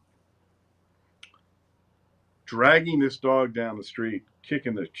guy dragging this dog down the street,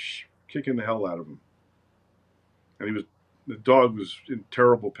 kicking the hell out of him, and the dog was in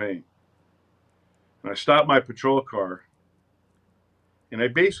terrible pain. And I stopped my patrol car, and I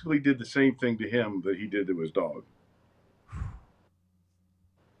basically did the same thing to him that he did to his dog.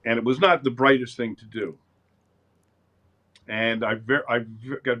 And it was not the brightest thing to do. And I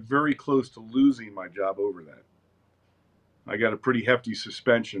got very close to losing my job over that. I got a pretty hefty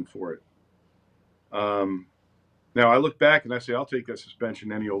suspension for it. Now I look back and I say, I'll take that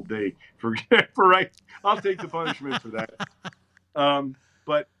suspension any old day for right. I'll take the punishment for that.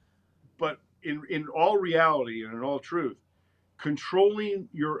 But in all reality and in all truth, controlling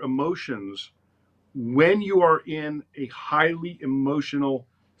your emotions when you are in a highly emotional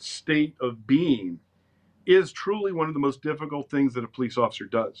state of being is truly one of the most difficult things that a police officer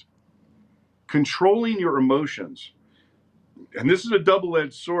does. Controlling your emotions. And this is a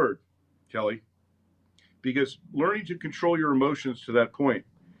double-edged sword, Kelly, because learning to control your emotions to that point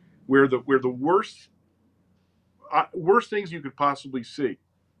where the worst things you could possibly see,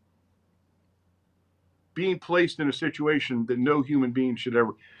 being placed in a situation that no human being should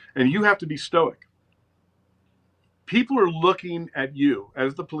ever, and you have to be stoic. People are looking at you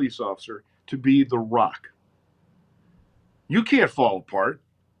as the police officer to be the rock. You can't fall apart.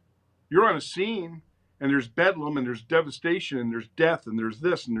 You're on a scene and there's bedlam and there's devastation and there's death and there's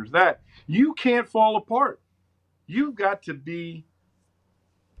this and there's that. You can't fall apart. You've got to be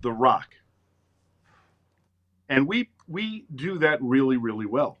the rock. And we do that really, really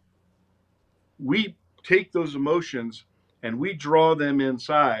well. We take those emotions and we draw them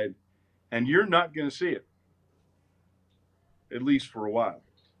inside, and you're not going to see it, at least for a while.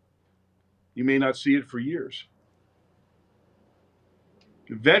 You may not see it for years.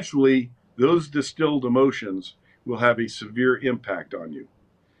 Eventually, those distilled emotions will have a severe impact on you.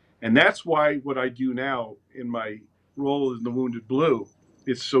 And that's why what I do now in my role as the Wounded Blue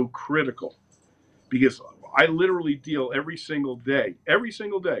is so critical, because I literally deal every single day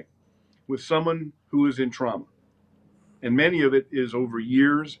with someone who is in trauma. And many of it is over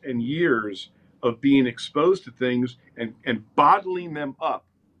years and years of being exposed to things and bottling them up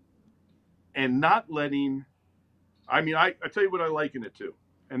and not letting, I tell you what I liken it to.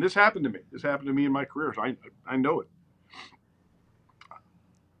 And this happened to me. This happened to me in my career. So I know it.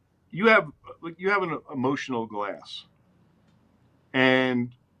 You have an emotional glass.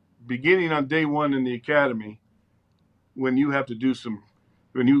 And beginning on day one in the academy, when you have to do something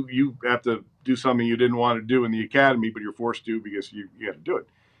you didn't want to do in the academy, but you're forced to because you have to do it.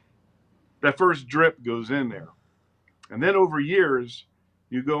 That first drip goes in there. And then over years,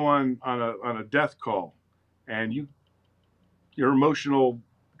 you go on a death call, and your emotional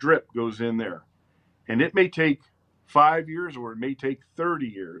drip goes in there. And it may take 5 years or it may take 30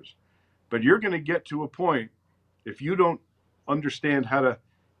 years, but you're going to get to a point, if you don't understand how to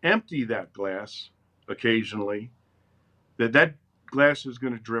empty that glass occasionally, that glass is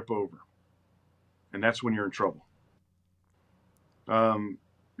going to drip over. And that's when you're in trouble.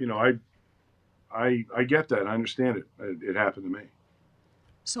 You know, I get that. I understand it. It happened to me.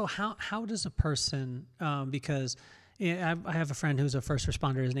 So how does a person because yeah, I have a friend who's a first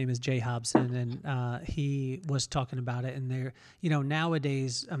responder. His name is Jay Hobson, and he was talking about it. And there,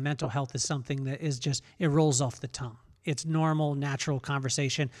 nowadays, mental health is something that is just it rolls off the tongue. It's normal, natural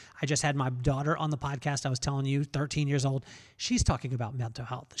conversation. I just had my daughter on the podcast. I was telling you, 13 years old. She's talking about mental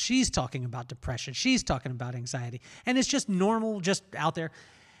health. She's talking about depression. She's talking about anxiety, and it's just normal, just out there.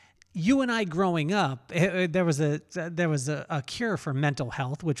 You and I growing up, there was a cure for mental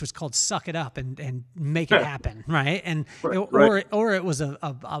health, which was called "suck it up" and make it happen, right? And Right. or it was a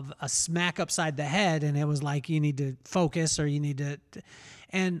smack upside the head, and it was like you need to focus or you need to.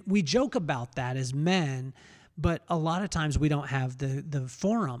 And we joke about that as men, but a lot of times we don't have the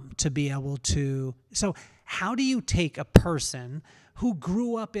forum to be able to. So how do you take a person who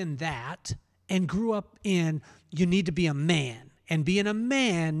grew up in that and grew up in you need to be a man? And being a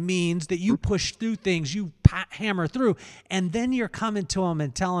man means that you push through things, you hammer through, and then you're coming to them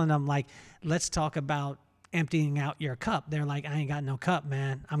and telling them, like, let's talk about emptying out your cup. They're like, I ain't got no cup,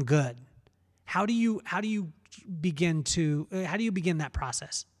 man. I'm good. How do you begin that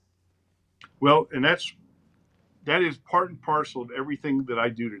process? Well, and that is part and parcel of everything that I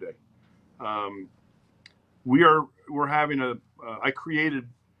do today. We're having I created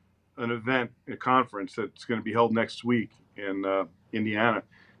an event, a conference that's going to be held next week in Indiana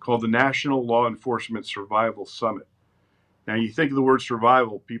called the National Law Enforcement Survival Summit. Now, you think of the word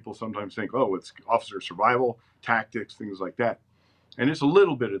survival, people sometimes think, oh, it's officer survival, tactics, things like that. And it's a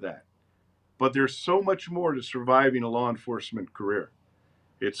little bit of that. But there's so much more to surviving a law enforcement career.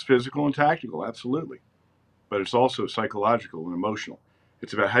 It's physical and tactical, absolutely. But it's also psychological and emotional.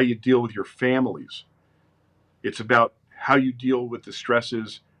 It's about how you deal with your families. It's about how you deal with the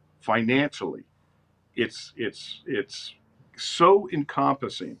stresses financially. It's so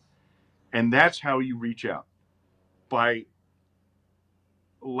encompassing, and that's how you reach out, by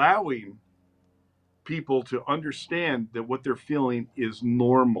allowing people to understand that what they're feeling is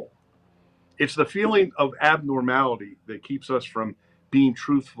normal. It's the feeling of abnormality that keeps us from being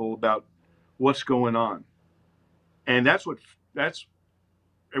truthful about what's going on. And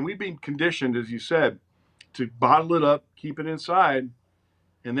and we've been conditioned, as you said, to bottle it up, keep it inside,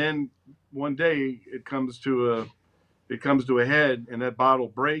 and then one day it comes to a head, and that bottle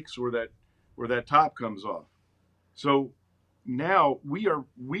breaks, or that top comes off. So now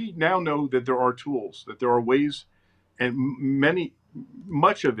we now know that there are tools, that there are ways, and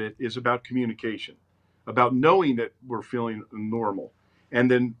much of it is about communication, about knowing that we're feeling normal. And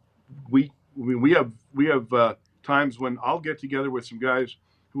then we have times when I'll get together with some guys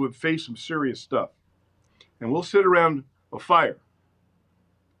who have faced some serious stuff, and we'll sit around a fire,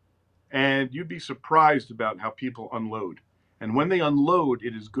 and you'd be surprised about how people unload. And when they unload,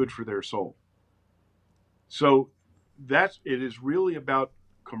 it is good for their soul. So it is really about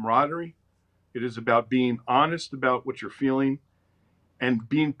camaraderie. It is about being honest about what you're feeling and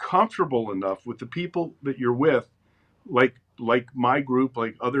being comfortable enough with the people that you're with, like my group,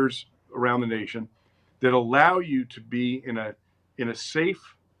 like others around the nation, that allow you to be in a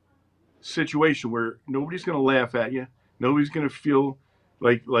safe situation where nobody's going to laugh at you. Nobody's going to feel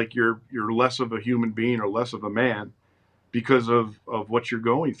like you're less of a human being or less of a man because of what you're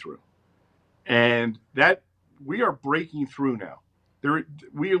going through. And that we are breaking through now.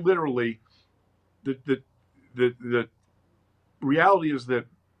 We literally, the reality is that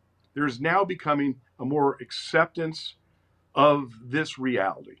there's now becoming a more acceptance of this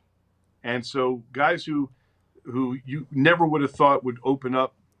reality. And so guys who you never would have thought would open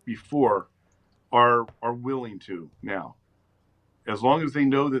up before are willing to now, as long as they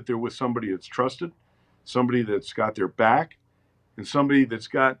know that they're with somebody that's trusted, somebody that's got their back, and somebody that's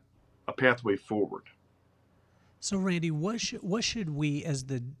got a pathway forward. So, Randy, what should we as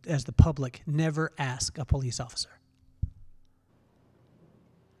the public never ask a police officer?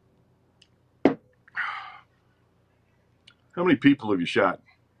 How many people have you shot?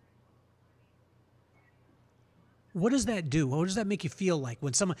 What does that do? What does that make you feel like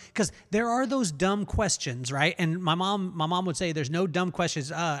when someone? Because there are those dumb questions, right? And my mom would say, "There's no dumb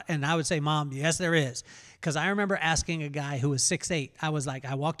questions," and I would say, "Mom, yes, there is." Because I remember asking a guy who was 6'8". I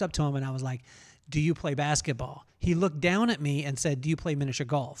walked up to him and I was like, "Do you play basketball?" He looked down at me and said, "Do you play miniature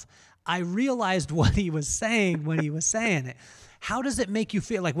golf?" I realized what he was saying when he was saying it. How does it make you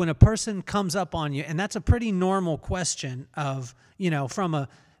feel like when a person comes up on you? And that's a pretty normal question of, from a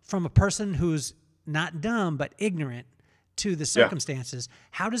person who's not dumb, but ignorant to the circumstances. Yeah.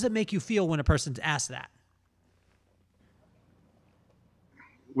 How does it make you feel when a person's asked that?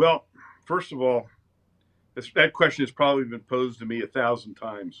 Well, first of all, That question has probably been posed to me 1,000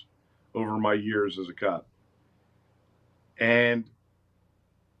 times over my years as a cop. And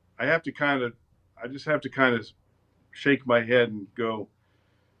I just have to kind of shake my head and go,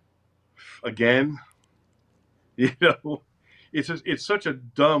 again? You know, it's such a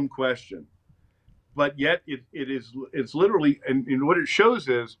dumb question, but yet it's literally, and what it shows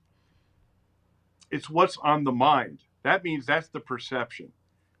is it's what's on the mind. That means that's the perception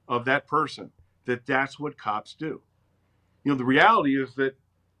of that person, that's what cops do. You know, the reality is that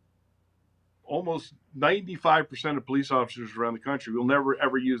almost 95% of police officers around the country will never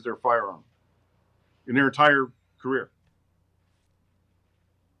ever use their firearm in their entire career.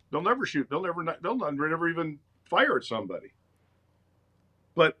 They'll never shoot. They'll never even fire at somebody.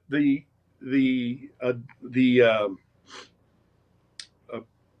 But the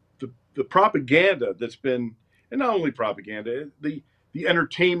propaganda that's been, and not only propaganda, the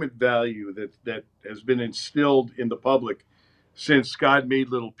entertainment value that has been instilled in the public since God made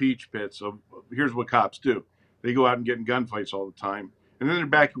little peach pits of here's what cops do. They go out and get in gunfights all the time, and then they're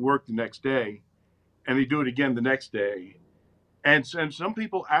back at work the next day, and they do it again the next day. And some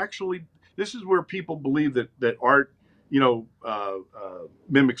people actually, this is where people believe that art,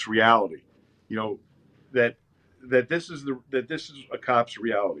 mimics reality. You know, that this is a cop's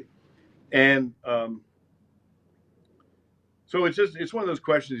reality. And so it's one of those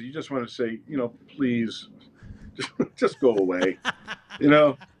questions you just want to say, please, just go away.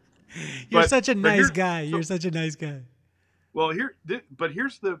 You're such a nice guy. You're such a nice guy. Well, here's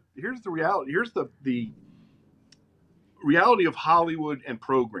the reality. Here's the reality of Hollywood and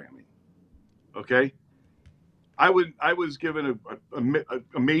programming. Okay, I was given an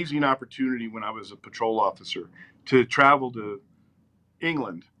amazing opportunity when I was a patrol officer to travel to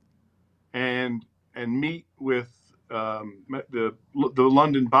England and meet with the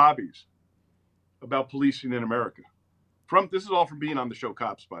London Bobbies about policing in America. This is all from being on the show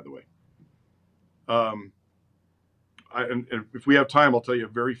Cops, by the way. And if we have time, I'll tell you a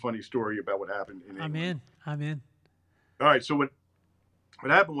very funny story about what happened in England. I'm in. All right, so what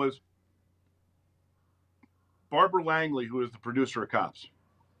happened was Barbara Langley, who is the producer of Cops,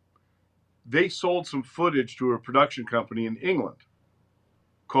 they sold some footage to a production company in England,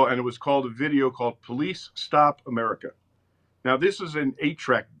 and it was called a video called Police Stop America. Now, this is an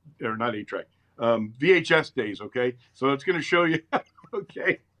 8-track, or not 8-track, VHS days, okay? So it's going to show you,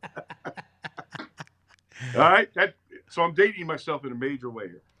 okay? All right, so I'm dating myself in a major way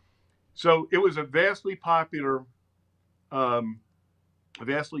here. So it was a vastly popular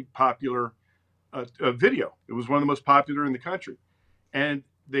video. It was one of the most popular in the country. And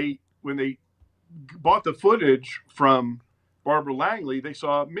when they bought the footage from Barbara Langley, they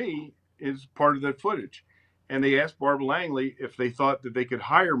saw me as part of that footage. And they asked Barbara Langley if they thought that they could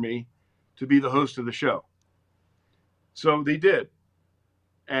hire me to be the host of the show. So they did.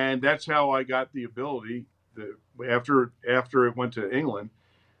 And that's how I got the ability. After it went to England,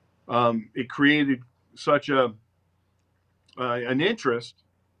 it created such an interest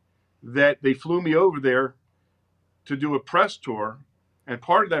that they flew me over there to do a press tour, and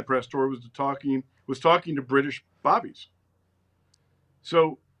part of that press tour was talking to British bobbies.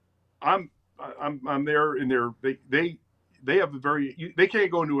 So I'm there in their they have they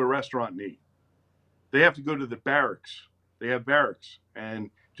can't go into a restaurant and eat. They have to go to the barracks. They have barracks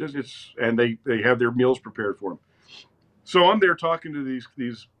and they have their meals prepared for them. So I'm there talking to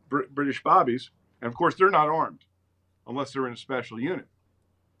these British bobbies, and of course they're not armed unless they're in a special unit.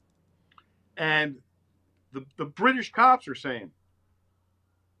 And the British cops are saying,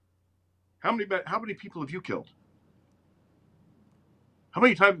 how many people have you killed? How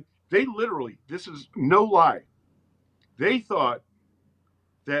many times? They literally, this is no lie, they thought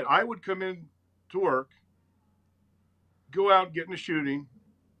that I would come in to work, go out, get in a shooting,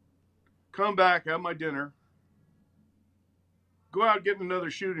 come back, have my dinner, go out, get in another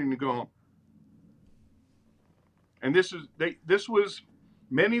shooting, and go home. And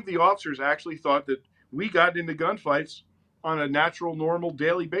many of the officers actually thought that we got into gunfights on a natural, normal,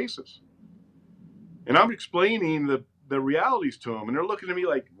 daily basis. And I'm explaining the realities to them, and they're looking at me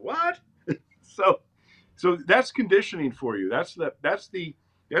like, what? So that's conditioning for you. That's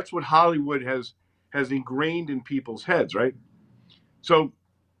what Hollywood has ingrained in people's heads, right? So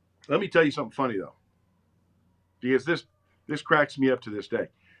let me tell you something funny though, because this cracks me up to this day.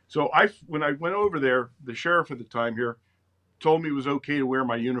 So when I went over there, the sheriff at the time here told me it was okay to wear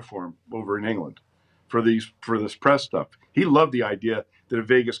my uniform over in England for this press stuff. He loved the idea that a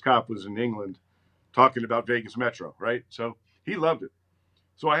Vegas cop was in England talking about Vegas Metro, right? So he loved it.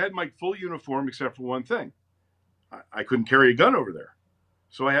 So I had my full uniform except for one thing. I couldn't carry a gun over there.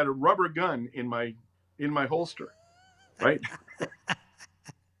 So I had a rubber gun in my in my holster, right?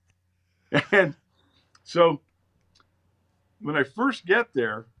 And so when I first get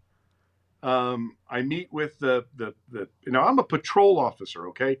there, I meet with I'm a patrol officer,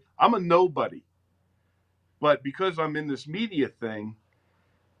 okay? I'm a nobody. But because I'm in this media thing,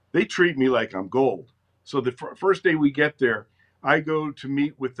 they treat me like I'm gold. So the first day we get there, I go to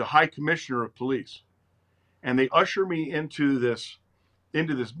meet with the High Commissioner of Police. And they usher me into this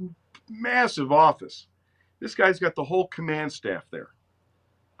massive office. This guy's got the whole command staff there.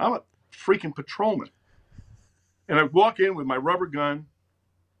 I'm a freaking patrolman. And I walk in with my rubber gun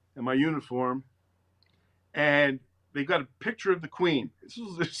and my uniform, and they've got a picture of the Queen. This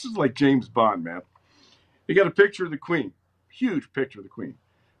is like James Bond, man. They got a picture of the Queen, huge picture of the Queen,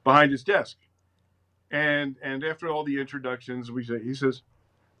 behind his desk. And after all the introductions, he says,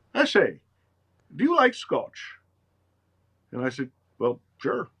 I say, do you like Scotch? And I said, well,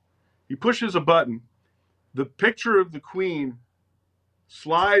 sure. He pushes a button. The picture of the Queen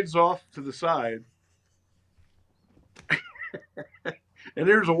slides off to the side. And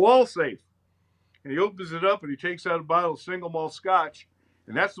there's a wall safe. And he opens it up and he takes out a bottle of single malt Scotch.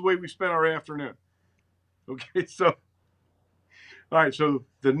 And that's the way we spent our afternoon. Okay, so, all right, so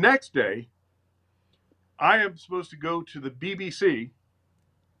the next day, I am supposed to go to the BBC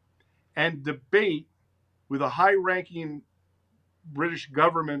and debate with a high-ranking British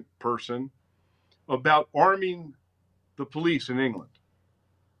government person about arming the police in England.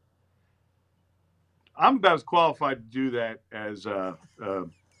 I'm about as qualified to do that as,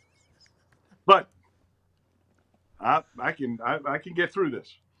 but I can get through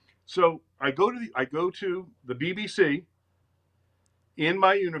this. So I go to the BBC in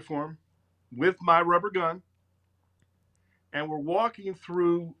my uniform with my rubber gun, and we're walking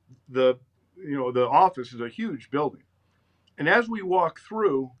through the office is a huge building. And as we walk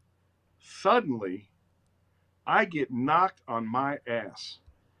through, suddenly I get knocked on my ass.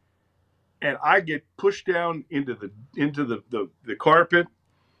 And I get pushed down into the carpet,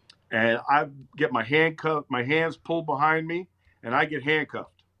 and I get my hands pulled behind me, and I get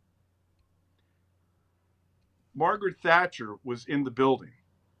handcuffed. Margaret Thatcher was in the building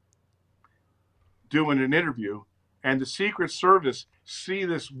doing an interview, and the Secret Service see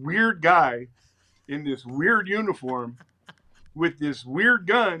this weird guy in this weird uniform with this weird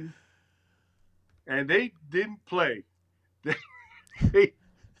gun, and they didn't play.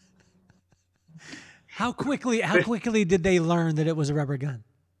 How quickly did they learn that it was a rubber gun?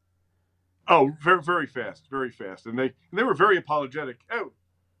 Oh, very, very fast, very fast. And they were very apologetic. Oh,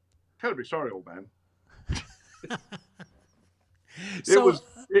 terribly sorry, old man.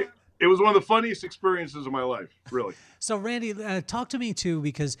 It was one of the funniest experiences of my life, really. So, Randy, talk to me, too,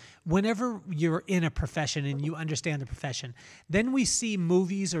 because whenever you're in a profession and you understand the profession, then we see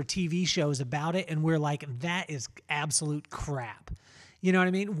movies or TV shows about it, and we're like, that is absolute crap. You know what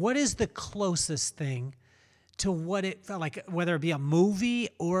I mean? What is the closest thing to what it felt like, whether it be a movie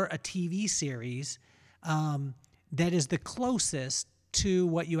or a TV series, that is the closest to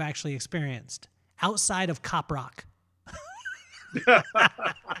what you actually experienced outside of Cop Rock?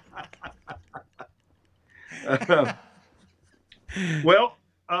 Well,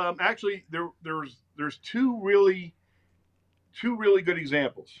 actually, there's two really good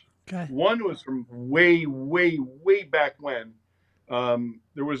examples. Okay. One was from way back when.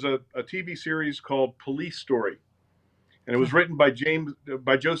 There was a TV series called Police Story, and it was written by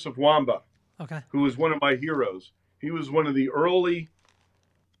Joseph Wamba, okay, who was one of my heroes. He was one of the early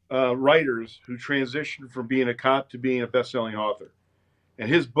writers who transitioned from being a cop to being a best-selling author. And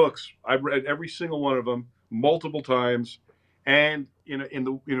his books, I've read every single one of them multiple times, and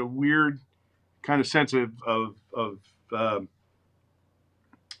in a weird kind of sense of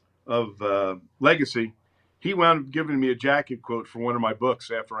legacy, he wound up giving me a jacket quote for one of my books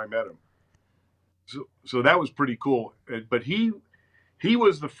after I met him. So that was pretty cool. But he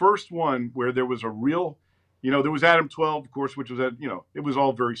was the first one where there was a real, there was Adam 12, of course, which was it was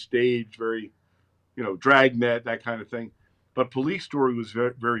all very staged, very, dragnet, that kind of thing. But Police Story was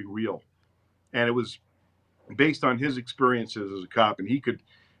very, very real, and it was based on his experiences as a cop. And he could,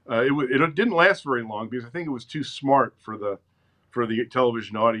 it didn't last very long because I think it was too smart for the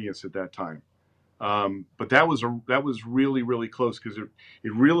television audience at that time. But that was really, really close because it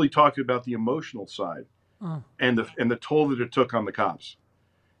really talked about the emotional side and the toll that it took on the cops.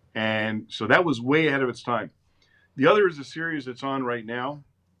 And so that was way ahead of its time. The other is a series that's on right now,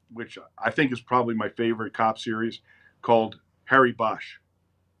 which I think is probably my favorite cop series, called Harry Bosch.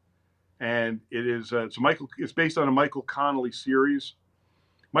 And it is it's based on a Michael Connelly series.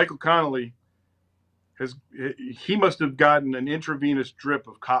 Michael Connelly he must have gotten an intravenous drip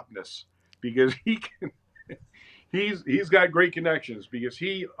of copness because he's got great connections, because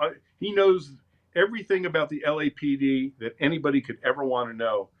he knows everything about the LAPD that anybody could ever want to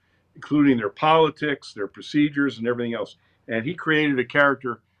know, including their politics, their procedures, and everything else. And he created a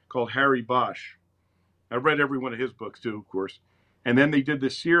character called Harry Bosch. I've read every one of his books too, of course. And then they did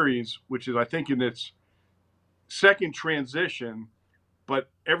this series, which is, I think, in its second transition, but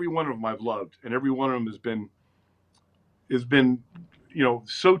every one of them I've loved, and every one of them has been,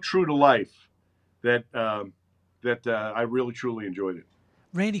 so true to life that I really truly enjoyed it.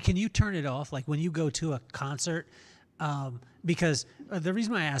 Randy, can you turn it off? Like when you go to a concert, because the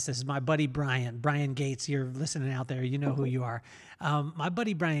reason why I ask this is my buddy Brian Gates. You're listening out there, you know who you are. My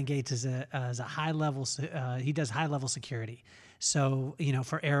buddy Brian Gates is a high level. He does high level security. So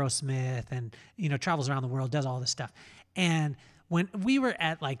for Aerosmith, and travels around the world, does all this stuff. And when we were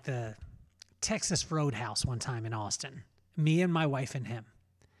at like the Texas Roadhouse one time in Austin, me and my wife and him,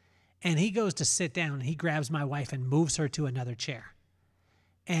 and he goes to sit down, and he grabs my wife and moves her to another chair.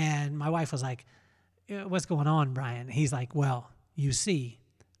 And my wife was like, "What's going on, Brian?" He's like, "Well, you see,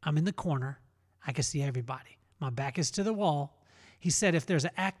 I'm in the corner. I can see everybody. My back is to the wall." He said, "If there's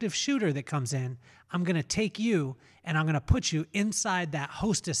an active shooter that comes in, I'm going to take you and I'm going to put you inside that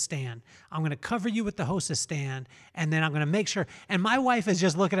hostess stand. I'm going to cover you with the hostess stand, and then I'm going to make sure." And my wife is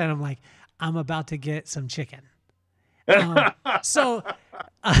just looking at him like, "I'm about to get some chicken."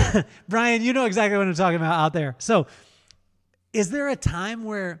 Brian, you know exactly what I'm talking about out there. So is there a time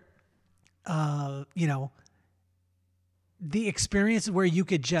where, the experience where you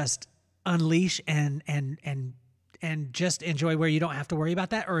could just unleash and just enjoy, where you don't have to worry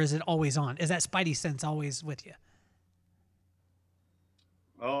about that? Or is it always on? Is that spidey sense always with you?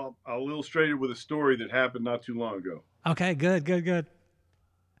 I'll illustrate it with a story that happened not too long ago. Okay, good.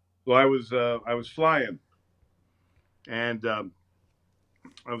 So I was flying, and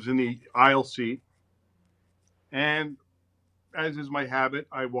I was in the aisle seat, and as is my habit,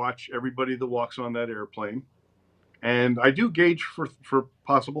 I watch everybody that walks on that airplane, and I do gauge for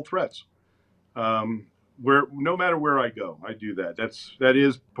possible threats. Where no matter where I go, I do that. That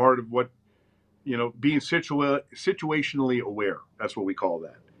is part of what, being situationally aware. That's what we call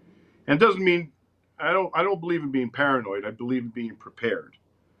that. And it doesn't mean I don't believe in being paranoid. I believe in being prepared.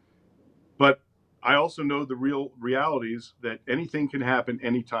 But I also know the real realities that anything can happen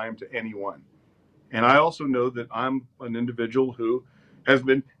anytime to anyone. And I also know that I'm an individual who has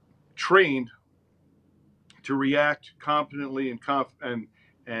been trained to react competently and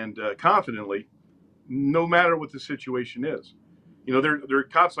confidently, no matter what the situation is. There are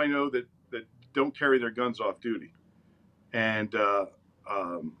cops I know that don't carry their guns off duty, and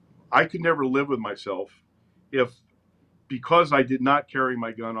I could never live with myself if, because I did not carry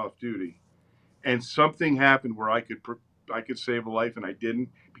my gun off duty, and something happened where I could save a life and I didn't,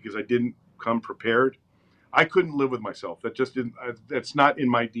 because I didn't come prepared. I couldn't live with myself. That's not in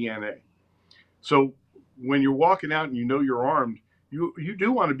my DNA. So when you're walking out and you're armed, you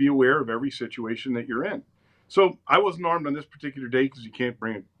do want to be aware of every situation that you're in. So I wasn't armed on this particular day, because you can't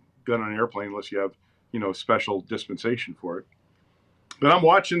bring a gun on an airplane unless you have, special dispensation for it. But I'm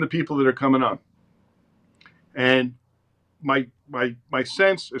watching the people that are coming on, and my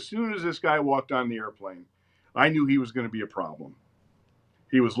sense, as soon as this guy walked on the airplane, I knew he was going to be a problem.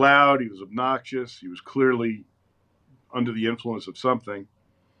 He was loud. He was obnoxious. He was clearly under the influence of something.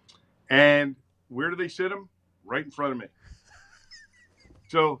 And where do they sit him? Right in front of me.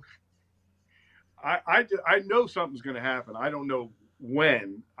 So I know something's going to happen. I don't know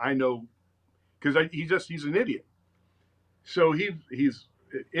when. I know because he's an idiot. So he's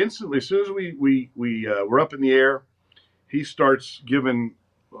instantly, as soon as we're up in the air, he starts giving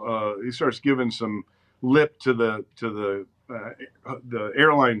some lip to the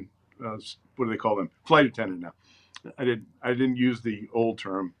airline. What do they call them? Flight attendant now. I didn't use the old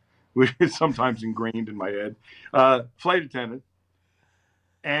term, which is sometimes ingrained in my head. Flight attendant,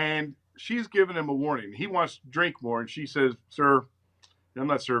 and she's giving him a warning. He wants to drink more, and she says, "Sir, I'm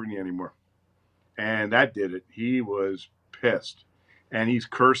not serving you anymore." And that did it. He was pissed, and he's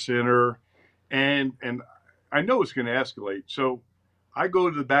cursing her, and I know it's going to escalate. So I go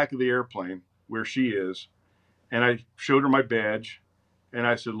to the back of the airplane where she is, and I showed her my badge, and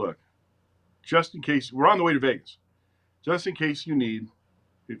I said, "Look, just in case, we're on the way to Vegas. Just in case you need,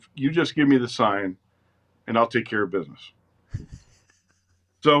 if you just give me the sign, and I'll take care of business."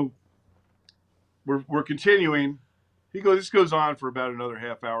 So we're continuing. This goes on for about another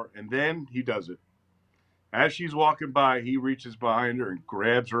half hour, and then he does it. As she's walking by, he reaches behind her and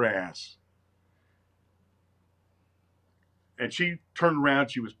grabs her ass. And she turned around,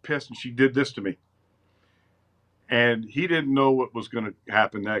 she was pissed, and she did this to me. And he didn't know what was going to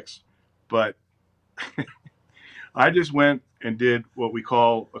happen next, But I just went and did what we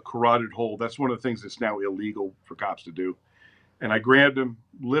call a carotid hold. That's one of the things that's now illegal for cops to do. And I grabbed him,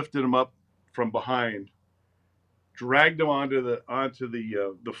 lifted him up from behind, dragged him onto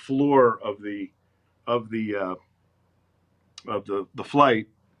the floor of the flight,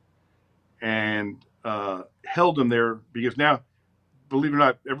 and held him there, because now, believe it or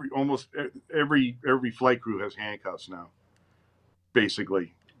not, almost every flight crew has handcuffs now.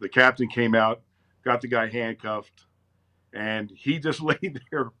 Basically, the captain came out, got the guy handcuffed, and he just laid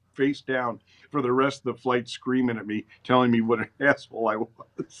there face down for the rest of the flight, screaming at me, telling me what an asshole I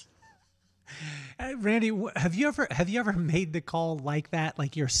was. Randy, have you ever made the call like that?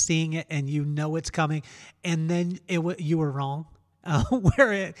 Like you're seeing it and you know it's coming, and then you were wrong,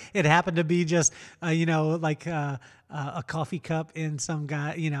 where it happened to be just like a coffee cup in some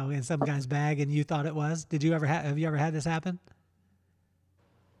guy in some guy's bag, and you thought it was. Did you ever have you ever had this happen?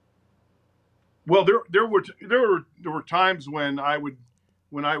 Well, there were times when I would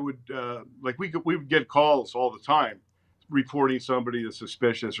like we would get calls all the time reporting somebody that's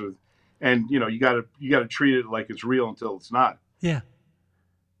suspicious, and you got to treat it like it's real until it's not. Yeah.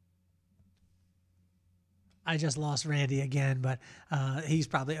 I just lost Randy again, but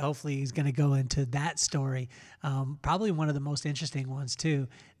hopefully he's going to go into that story. Probably one of the most interesting ones too,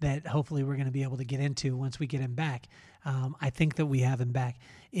 that hopefully we're going to be able to get into once we get him back. I think that we have him back,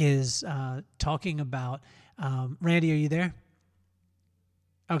 is talking about, Randy, are you there?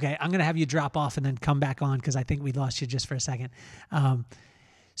 Okay. I'm going to have you drop off and then come back on, because I think we lost you just for a second.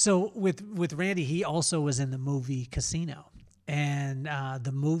 So with Randy, he also was in the movie Casino, and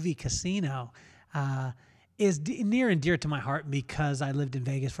the movie Casino is near and dear to my heart, because I lived in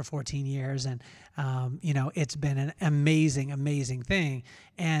Vegas for 14 years, and it's been an amazing, amazing thing.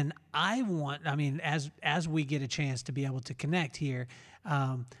 And as we get a chance to be able to connect here,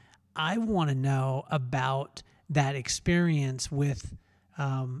 I want to know about that experience with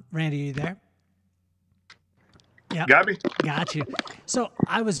Randy. Are you there? Yeah, got me. Got you. So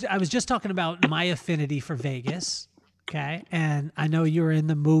I was just talking about my affinity for Vegas, okay, and I know you were in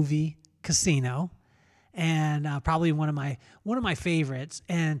the movie Casino, and probably one of my favorites.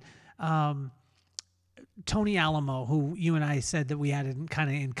 And Tony Alamo, who you and I said that we had kind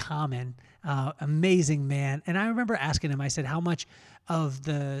of in common, amazing man. And I remember asking him, I said, how much of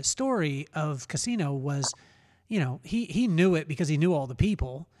the story of Casino was, he knew it because he knew all the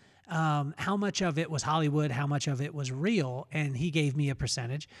people. How much of it was Hollywood? How much of it was real? And he gave me a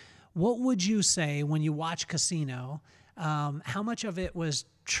percentage. What would you say when you watch Casino? How much of it was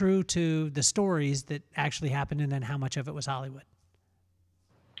true to the stories that actually happened, and then how much of it was Hollywood?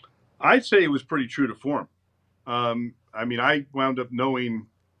 I'd say it was pretty true to form. I wound up knowing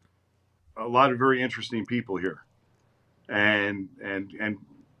a lot of very interesting people here, and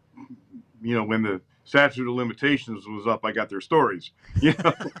when the statute of limitations was up, I got their stories.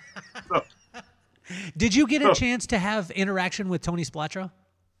 So, did you get a chance to have interaction with Tony Splatro?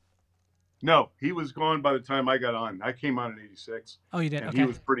 No, he was gone by the time I got on. I came on in '86. Oh, you did? And okay. He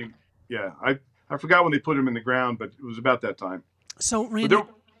was pretty. Yeah, I forgot when they put him in the ground, but it was about that time. So, Randy,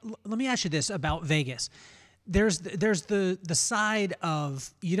 let me ask you this about Vegas. There's the side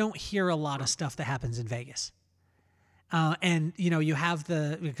of, you don't hear a lot of stuff that happens in Vegas. And you have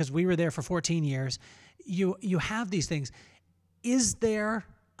because we were there for 14 years, you have these things. Is there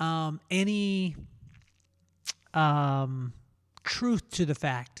any truth to the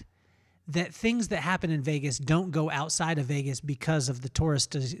fact that things that happen in Vegas don't go outside of Vegas because of the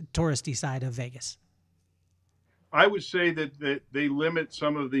touristy side of Vegas? I would say that they limit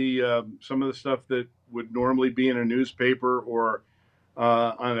some of the stuff that would normally be in a newspaper or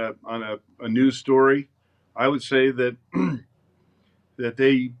on a news story. I would say that that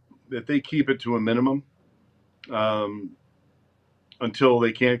they keep it to a minimum until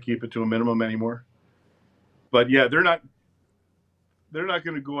they can't keep it to a minimum anymore. But yeah, they're not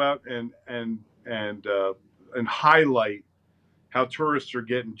going to go out and highlight how tourists are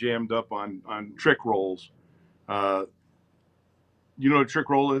getting jammed up on trick rolls. You know what a trick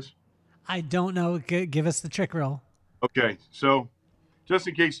roll is? I don't know. Give us the trick roll. Okay, so just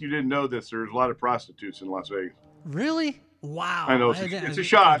in case you didn't know this, there's a lot of prostitutes in Las Vegas. Really? Wow. I know, it's a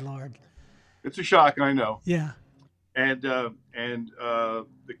shock. Lord. It's a shock, I know. Yeah. And the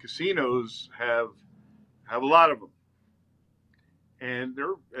casinos have a lot of them, and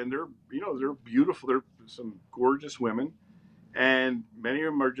they're beautiful. They're some gorgeous women, and many of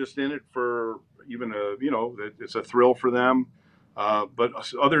them are just in it for even it's a thrill for them. But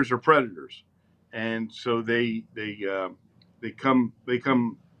others are predators, and so they come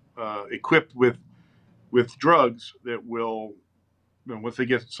equipped with drugs that will once they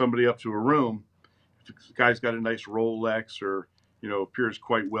get somebody up to a room, if the guy's got a nice Rolex or, appears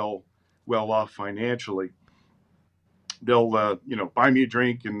quite well off financially, they'll, buy me a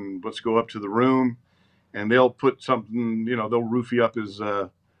drink and let's go up to the room, and they'll put something, they'll roofie up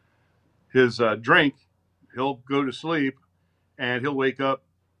his drink. He'll go to sleep and he'll wake up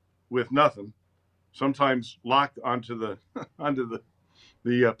with nothing, sometimes locked onto the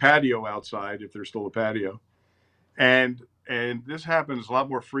the patio outside, if there's still a patio. And this happens a lot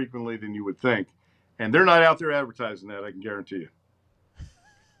more frequently than you would think. And they're not out there advertising that, I can guarantee you.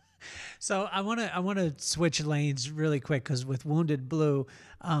 So I want to switch lanes really quick, because with Wounded Blue,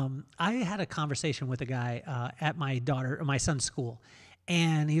 I had a conversation with a guy at my son's school,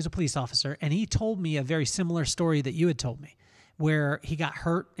 and he was a police officer, and he told me a very similar story that you had told me, where he got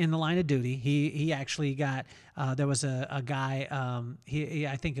hurt in the line of duty. He actually got there was a guy,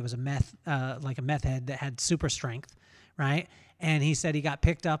 I think it was a meth head that had super strength, right? And he said he got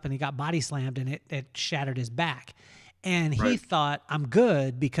picked up and he got body slammed, and it shattered his back. And he thought, I'm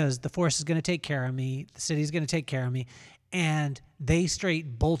good because the force is going to take care of me. The city's going to take care of me. And they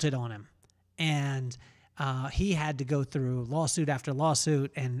straight bolted on him. And he had to go through lawsuit after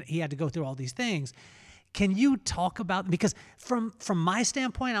lawsuit, and he had to go through all these things. Can you talk about, because from my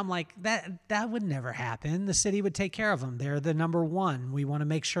standpoint, I'm like, that would never happen. The city would take care of them. They're the number one. We want to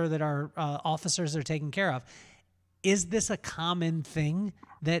make sure that our officers are taken care of. Is this a common thing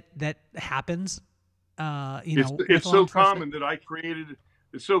that happens? It's so common that I created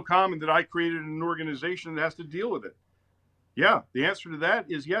an organization that has to deal with it. Yeah, the answer to that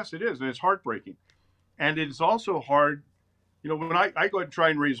is yes, it is, and it's heartbreaking, and it's also hard. When I go ahead and try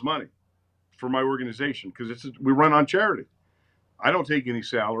and raise money for my organization, because we run on charity. I don't take any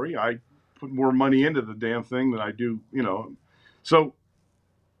salary. I put more money into the damn thing than I do. So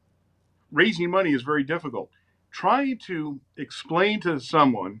raising money is very difficult. Trying to explain to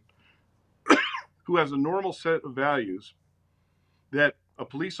someone who has a normal set of values that a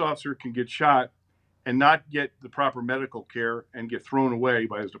police officer can get shot and not get the proper medical care and get thrown away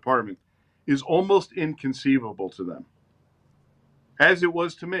by his department is almost inconceivable to them, as it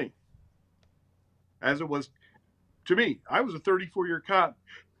was to me. I was a 34-year cop.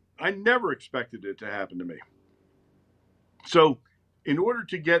 I never expected it to happen to me. So in order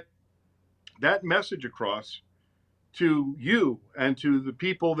to get that message across to you and to the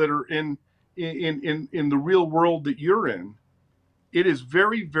people that are in the real world that you're in, it is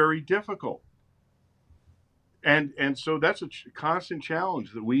very, very difficult. And so that's a constant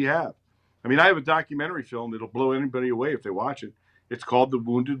challenge that we have. I mean, I have a documentary film that'll blow anybody away if they watch it. It's called The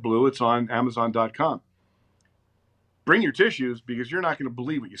Wounded Blue. It's on Amazon.com. Bring your tissues, because you're not going to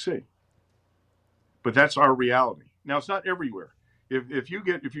believe what you see. But that's our reality. Now, it's not everywhere. If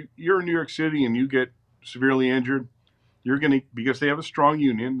you're in New York City and you get severely injured, you're going to, because they have a strong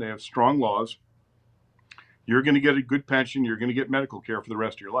union, they have strong laws, you're going to get a good pension, you're going to get medical care for the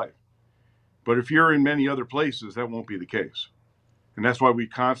rest of your life. But if you're in many other places, that won't be the case. And that's why we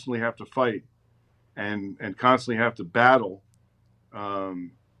constantly have to fight and constantly have to battle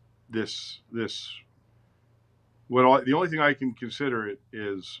this. The only thing I can consider it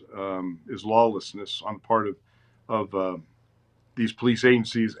is lawlessness on the part of these police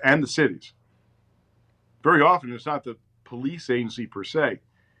agencies and the cities. Very often, it's not the police agency per se;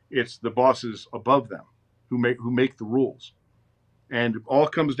 it's the bosses above them who make the rules, and it all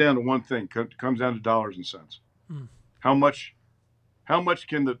comes down to one thing: it comes down to dollars and cents. How much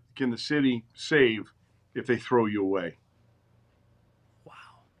can the city save if they throw you away? Wow.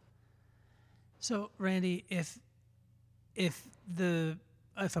 So, Randy, if a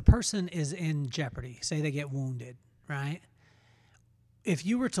person is in jeopardy, say they get wounded, right? If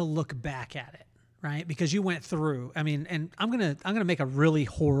you were to look back at it, right? Because you went through, I mean, and I'm gonna make a really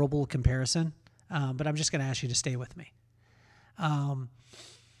horrible comparison, but I'm just gonna ask you to stay with me.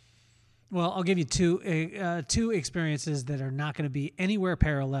 Well, I'll give you two experiences that are not going to be anywhere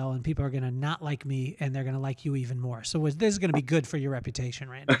parallel, and people are going to not like me, and they're going to like you even more. So this is going to be good for your reputation,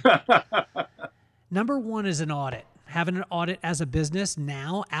 Randy. Number one is an audit. Having an audit as a business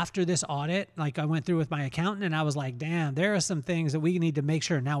now, after this audit, like I went through with my accountant, and I was like, damn, there are some things that we need to make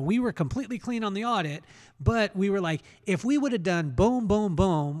sure. Now, we were completely clean on the audit, but we were like, if we would have done boom, boom,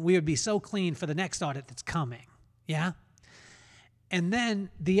 boom, we would be so clean for the next audit that's coming. Yeah? And then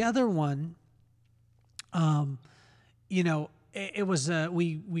the other one, it was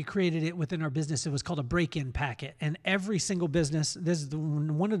we created it within our business. It was called a break-in packet, and every single business. This is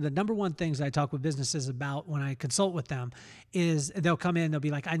one of the number one things I talk with businesses about when I consult with them. Is they'll come in, they'll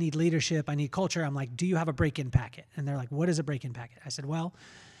be like, "I need leadership, I need culture." I'm like, "Do you have a break-in packet?" And they're like, "What is a break-in packet?" I said, "Well,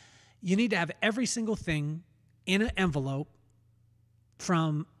 you need to have every single thing in an envelope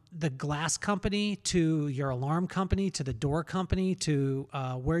from the glass company to your alarm company to the door company to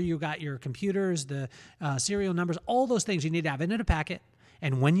where you got your computers, the serial numbers, all those things you need to have in a packet.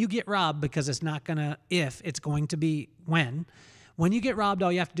 And when you get robbed, because it's not gonna if, it's going to be when you get robbed,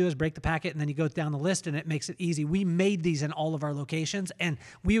 all you have to do is break the packet, and then you go down the list, and it makes it easy. We made these in all of our locations, and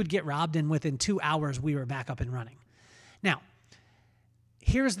we would get robbed, and within 2 hours, we were back up and running. Now,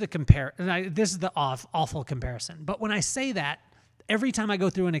 here's the this is the awful comparison. But when I say that, every time I go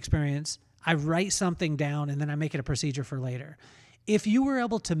through an experience, I write something down, and then I make it a procedure for later. If you were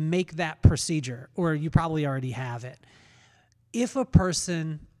able to make that procedure, or you probably already have it, if a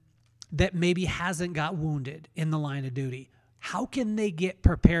person that maybe hasn't got wounded in the line of duty, how can they get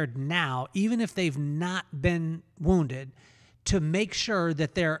prepared now, even if they've not been wounded, to make sure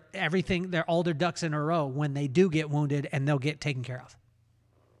that they're all their ducks in a row when they do get wounded and they'll get taken care of?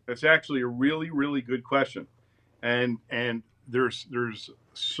 That's actually a really, really good question. And there's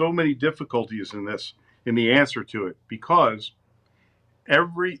so many difficulties in the answer to it, because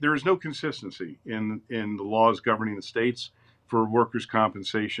there is no consistency in the laws governing the states for workers'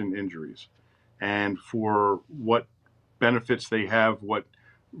 compensation injuries and for what benefits they have, what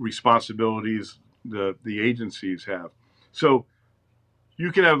responsibilities the agencies have. So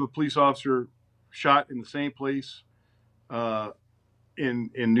you can have a police officer shot in the same place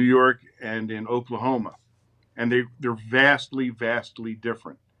in New York and in Oklahoma, and they're vastly, vastly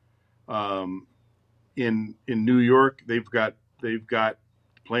different. In New York, they've got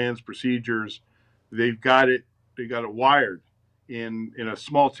plans, procedures, they got it wired. In a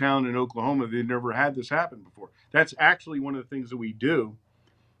small town in Oklahoma, they've never had this happen before. That's actually one of the things that we do,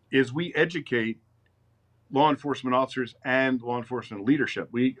 is we educate law enforcement officers and law enforcement leadership.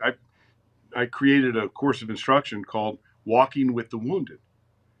 I created a course of instruction called Walking with the Wounded.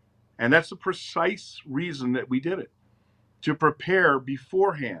 And that's the precise reason that we did it, to prepare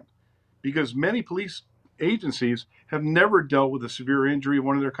beforehand, because many police agencies have never dealt with a severe injury of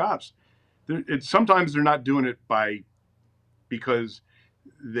one of their cops. Sometimes they're not doing it because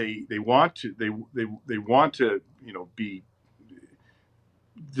they want to be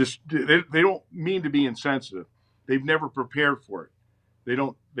just, they don't mean to be insensitive. They've never prepared for it.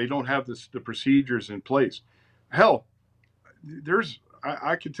 They don't have the procedures in place. Hell,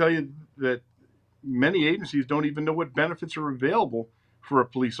 I can tell you that many agencies don't even know what benefits are available for a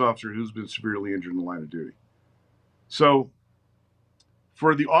police officer who's been severely injured in the line of duty. So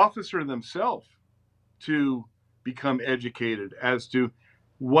for the officer themselves to become educated as to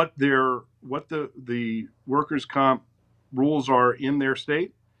what the workers' comp rules are in their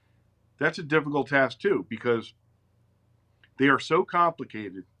state, that's a difficult task too, because they are so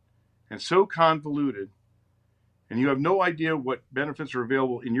complicated and so convoluted, and you have no idea what benefits are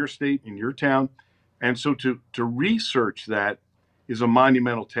available in your state, in your town. And so to research that is a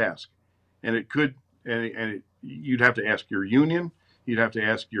monumental task. And you'd have to ask your union, you'd have to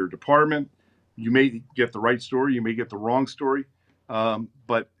ask your department. You may get the right story, you may get the wrong story,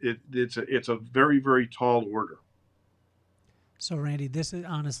 but it's a very, very tall order. So, Randy, this is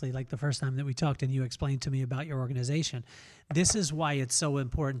honestly like the first time that we talked and you explained to me about your organization. This is why it's so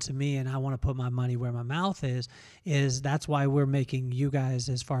important to me, and I want to put my money where my mouth is that's why we're making you guys,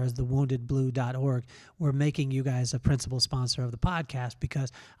 as far as the woundedblue.org, we're making you guys a principal sponsor of the podcast,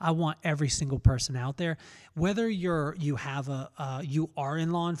 because I want every single person out there, whether you are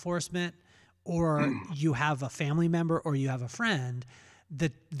in law enforcement, or you have a family member, or you have a friend,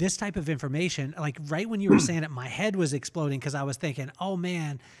 this type of information, like right when you were saying it, my head was exploding, because I was thinking, oh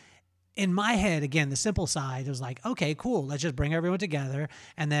man, in my head, again, the simple side was like, okay, cool, let's just bring everyone together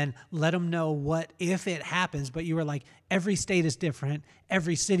and then let them know what if it happens. But you were like, every state is different,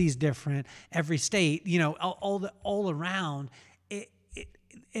 every city's different, every state, all around.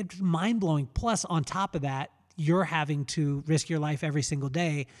 It's mind-blowing. Plus, on top of that, you're having to risk your life every single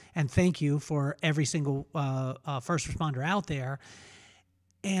day, and thank you for every single first responder out there.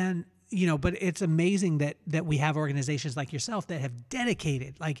 And, but it's amazing that we have organizations like yourself that have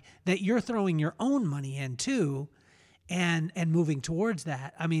dedicated, like that you're throwing your own money in too, and moving towards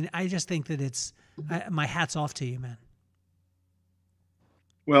that. I mean, I just think that my hat's off to you, man.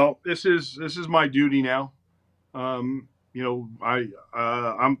 Well, this is my duty now. I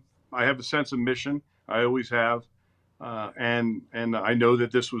have a sense of mission. I always have. And I know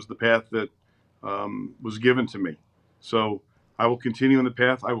that this was the path that was given to me. So I will continue on the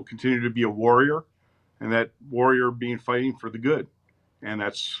path. I will continue to be a warrior, and that warrior being fighting for the good. And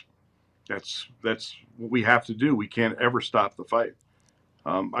that's what we have to do. We can't ever stop the fight.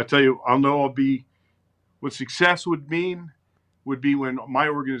 I tell you, what success would be when my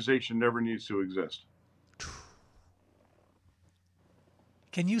organization never needs to exist.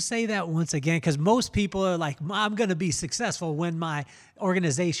 Can you say that once again? Because most people are like, I'm going to be successful when my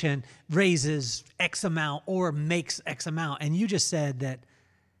organization raises X amount or makes X amount. And you just said that.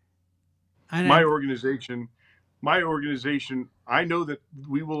 My organization, I know that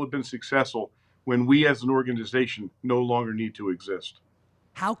we will have been successful when we as an organization no longer need to exist.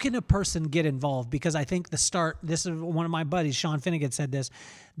 How can a person get involved? Because I think the start, this is one of my buddies, Sean Finnegan, said this,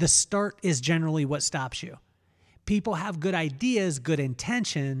 the start is generally what stops you. People have good ideas, good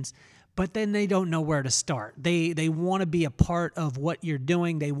intentions, but then they don't know where to start. They want to be a part of what you're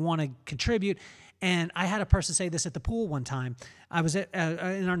doing. They want to contribute. And I had a person say this at the pool one time. I was in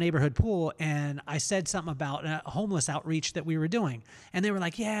our neighborhood pool, and I said something about a homeless outreach that we were doing. And they were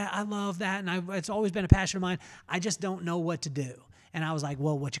like, yeah, I love that, and it's always been a passion of mine. I just don't know what to do. And I was like,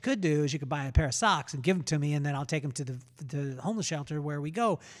 well, what you could do is you could buy a pair of socks and give them to me, and then I'll take them to the homeless shelter where we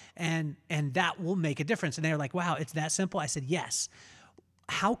go, and that will make a difference. And they were like, wow, it's that simple? I said, yes.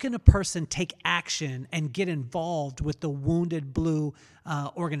 How can a person take action and get involved with the Wounded Blue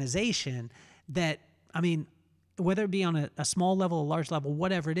organization that, I mean, whether it be on a small level, a large level,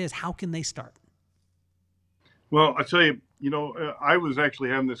 whatever it is, how can they start? Well, I tell you, I was actually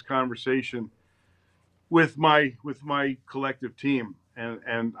having this conversation with my collective team,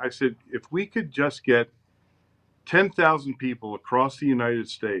 and I said, if we could just get 10,000 people across the United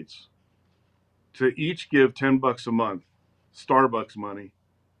States to each give $10 a month, Starbucks money,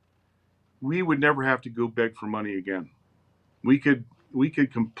 we would never have to go beg for money again. We could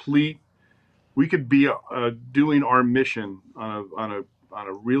be doing our mission on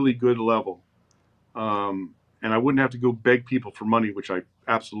a really good level, and I wouldn't have to go beg people for money, which I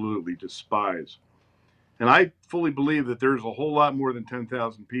absolutely despise. And I fully believe that there's a whole lot more than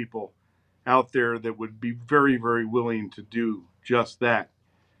 10,000 people out there that would be very, very willing to do just that.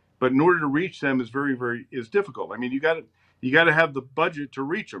 But in order to reach them is difficult. I mean, you got to have the budget to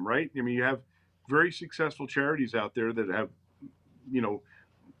reach them, right? I mean, you have very successful charities out there that have,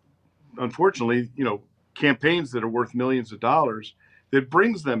 unfortunately, campaigns that are worth millions of dollars that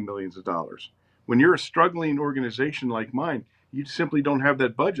brings them millions of dollars. When you're a struggling organization like mine, you simply don't have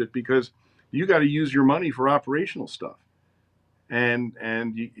that budget because you got to use your money for operational stuff, and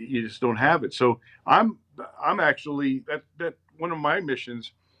you just don't have it. So I'm actually that one of my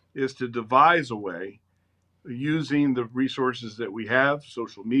missions is to devise a way using the resources that we have,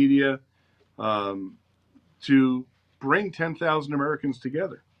 social media, to bring 10,000 Americans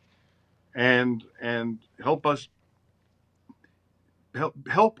together and help us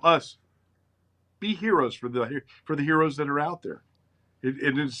be heroes for the heroes that are out there.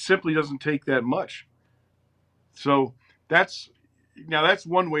 It simply doesn't take that much. So that's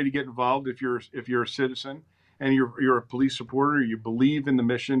one way to get involved. If you're a citizen and you're a police supporter, you believe in the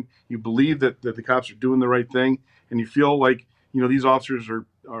mission, you believe that the cops are doing the right thing, and you feel like these officers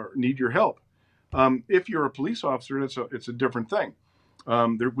need your help. If you're a police officer, it's a different thing.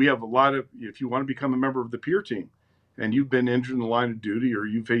 We have a lot of, if you want to become a member of the peer team, and you've been injured in the line of duty or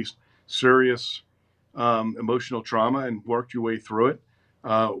you faced serious emotional trauma and worked your way through it,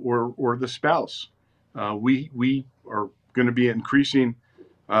 or the spouse. We are going to be increasing.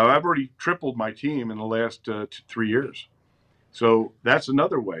 I've already tripled my team in the last 3 years. So that's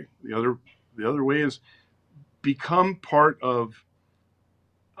another way. The other way is become part of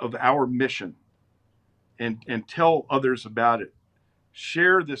our mission and tell others about it.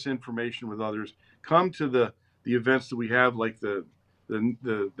 Share this information with others. Come to the events that we have, like the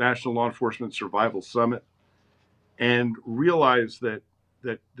National Law Enforcement Survival Summit, and realize that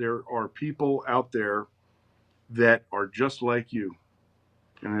there are people out there that are just like you.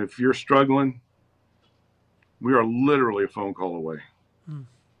 And if you're struggling, we are literally a phone call away.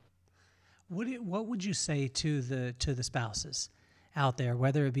 What would you say to the spouses out there,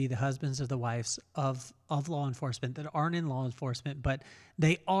 whether it be the husbands or the wives of law enforcement that aren't in law enforcement, but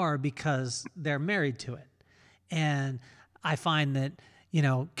they are because they're married to it? And I find that,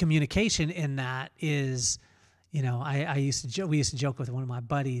 communication in that is, we used to joke with one of my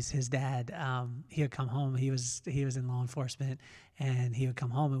buddies. His dad, he would come home. He was in law enforcement, and he would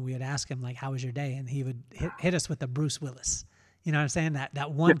come home, and we would ask him, like, "How was your day?" And he would hit us with the Bruce Willis. You know what I'm saying?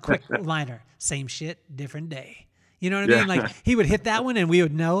 That one quick liner, same shit, different day. You know what I mean? Like, he would hit that one, and we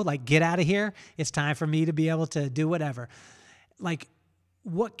would know, like, get out of here. It's time for me to be able to do whatever. Like,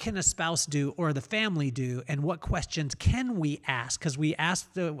 what can a spouse do or the family do, and what questions can we ask? Because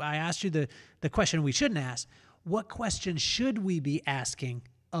I asked you the question we shouldn't ask. What questions should we be asking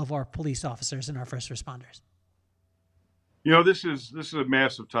of our police officers and our first responders? This is a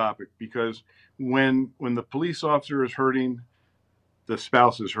massive topic, because when the police officer is hurting, the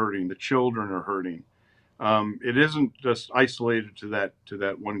spouse is hurting, the children are hurting. It isn't just isolated to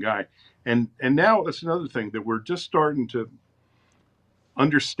that one guy. And now that's another thing that we're just starting to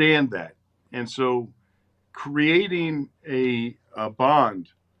understand that. And so creating a bond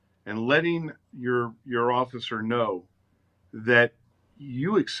and letting your officer know that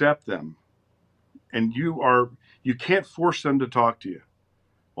you accept them and you can't force them to talk to you.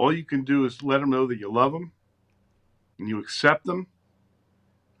 All you can do is let them know that you love them and you accept them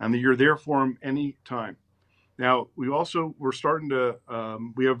and that you're there for them anytime. Now, we're starting to,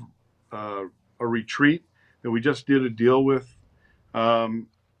 we have a retreat that we just did a deal with Camp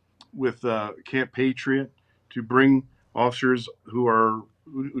Patriot to bring officers who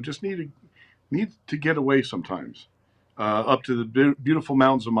just need to get away sometimes up to the beautiful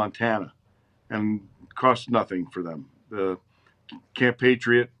mountains of Montana, and costs nothing for them. The Camp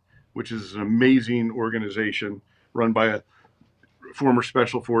Patriot, which is an amazing organization run by a former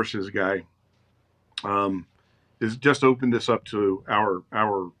Special Forces guy, is just opened this up to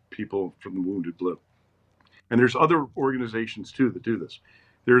our people from the Wounded Blue. And there's other organizations too that do this.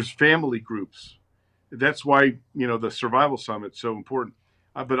 There's family groups. That's why, the Survival Summit is so important.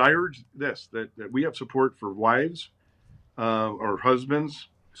 But I urge that we have support for wives or husbands,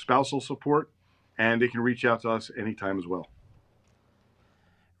 spousal support, and they can reach out to us anytime as well.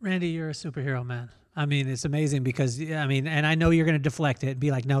 Randy, you're a superhero, man. I mean, it's amazing because, and I know you're going to deflect it and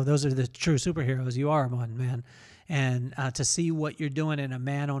be like, no, those are the true superheroes. You are one, man. And to see what you're doing in a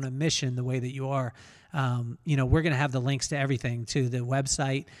man on a mission the way that you are, we're going to have the links to everything, to the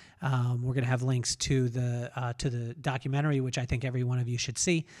website. We're going to have links to the documentary, which I think every one of you should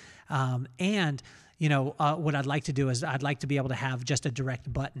see. What I'd like to do is I'd like to be able to have just a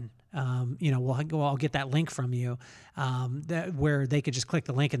direct button. I'll get that link from you where they could just click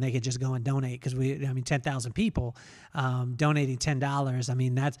the link and they could just go and donate, because 10,000 people donating $10. I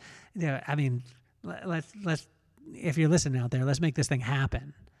mean, that's, let's if you're listening out there, let's make this thing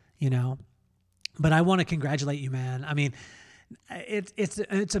happen, But I want to congratulate you, man. I mean,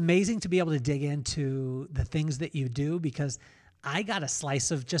 it's amazing to be able to dig into the things that you do, because I got a slice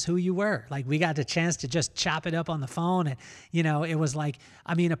of just who you were. Like, we got the chance to just chop it up on the phone. And, it was like,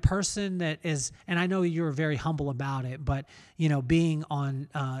 a person that is, and I know you were very humble about it, but, being on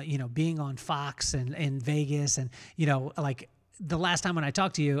Fox and in Vegas and, the last time when I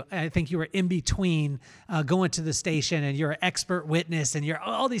talked to you, I think you were in between going to the station, and you're an expert witness and you're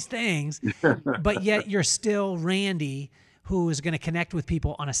all these things, but yet you're still Randy, who is going to connect with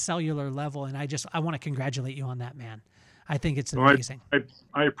people on a cellular level. And I want to congratulate you on that, man. I think it's amazing.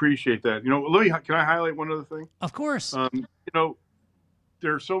 I appreciate that. Can I highlight one other thing? Of course. There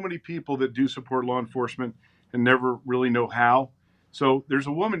are so many people that do support law enforcement and never really know how. So there's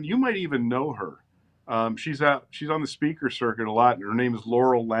a woman, you might even know her. She's on the speaker circuit a lot, and her name is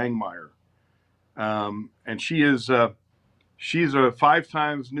Laurel Langmeyer. And she's a 5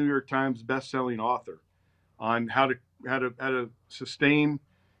 times New York Times best-selling author on how to sustain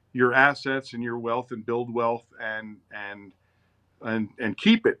your assets and your wealth and build wealth and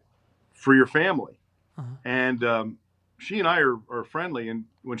keep it for your family. Uh-huh. And she and I are friendly. And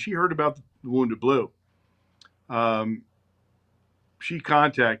when she heard about the Wounded Blue, she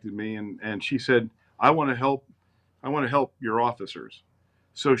contacted me and she said, I want to help your officers.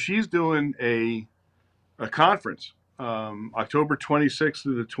 So she's doing a conference October 26th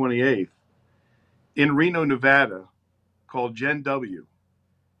to the 28th in Reno, Nevada, called Gen W.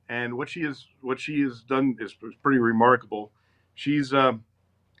 And what she has done is pretty remarkable. She's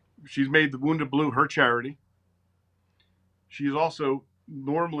made the Wounded Blue her charity. She's also,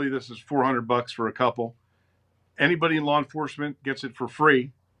 normally this is $400 for a couple. Anybody in law enforcement gets it for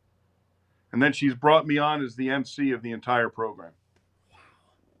free. And then she's brought me on as the MC of the entire program.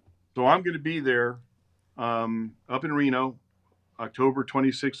 So I'm going to be there up in Reno, October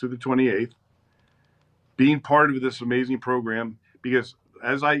 26th to the 28th, being part of this amazing program, because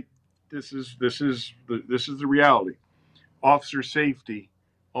this is the reality. Officer safety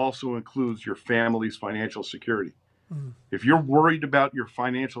also includes your family's financial security. Mm. If you're worried about your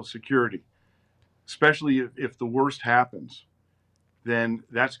financial security, especially if the worst happens, then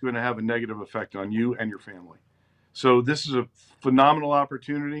that's going to have a negative effect on you and your family. So this is a phenomenal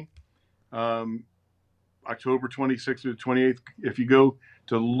opportunity. October 26th to the 28th. If you go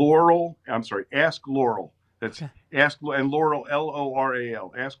to Ask Laurel. That's okay. Ask and Laurel,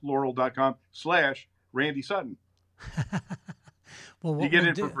 Loral, asklaurel.com/Randy Sutton. Well, you get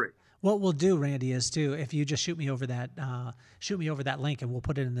it for free. What we'll do, Randy, is too, if you just shoot me over that link, and we'll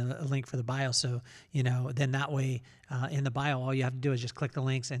put it in the link for the bio. So, then that way in the bio, all you have to do is just click the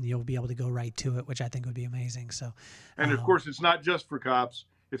links and you'll be able to go right to it, which I think would be amazing. So, and of course, it's not just for cops,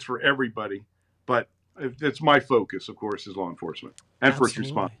 it's for everybody. But It's my focus, of course, is law enforcement and first responders.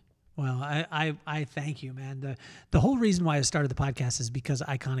 Absolutely. Well, I thank you, man. The whole reason why I started the podcast is because of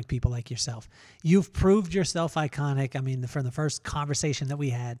iconic people like yourself. You've proved yourself iconic. I mean, from the first conversation that we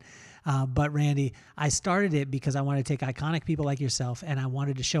had. But Randy, I started it because I wanted to take iconic people like yourself, and I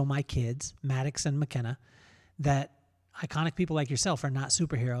wanted to show my kids, Maddox and McKenna, that iconic people like yourself are not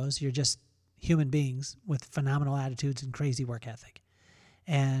superheroes. You're just human beings with phenomenal attitudes and crazy work ethic.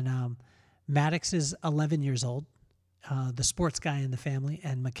 And Maddox is 11 years old. The sports guy in the family,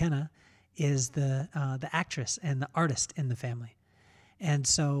 and McKenna is the actress and the artist in the family. And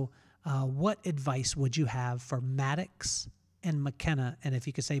so what advice would you have for Maddox and McKenna? And if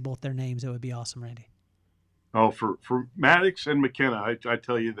you could say both their names, it would be awesome, Randy. Oh, for Maddox and McKenna, I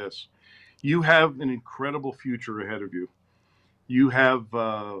tell you this. You have an incredible future ahead of you. You have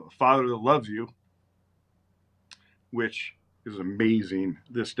a father that loves you, which is amazing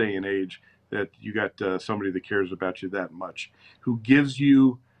this day and age, that you got somebody that cares about you that much, who gives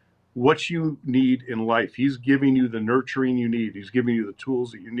you what you need in life. He's giving you the nurturing you need. He's giving you the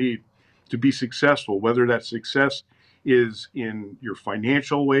tools that you need to be successful, whether that success is in your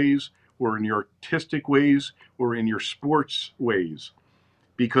financial ways or in your artistic ways or in your sports ways.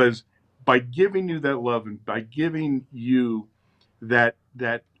 Because by giving you that love and by giving you that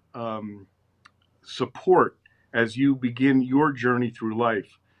support as you begin your journey through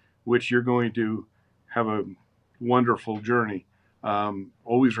life, which you're going to have a wonderful journey.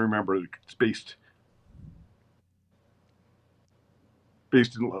 Always remember it's based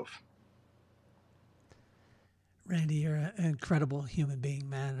in love. Randy, you're an incredible human being,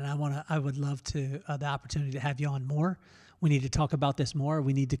 man, and I would love to the opportunity to have you on more. We need to talk about this more.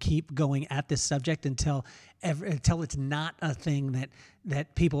 We need to keep going at this subject until it's not a thing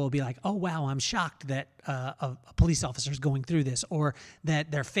that people will be like, oh wow, I'm shocked that a police officer is going through this, or that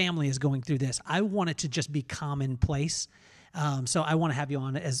their family is going through this. I want it to just be commonplace. So I want to have you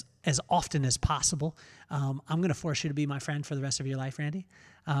on as often as possible. I'm going to force you to be my friend for the rest of your life, Randy.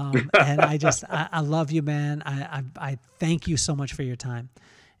 And I love you, man. I thank you so much for your time.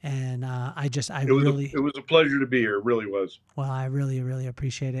 And it was a pleasure to be here. It really was. Well, I really, really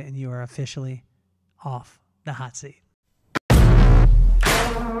appreciate it. And you are officially off the hot seat.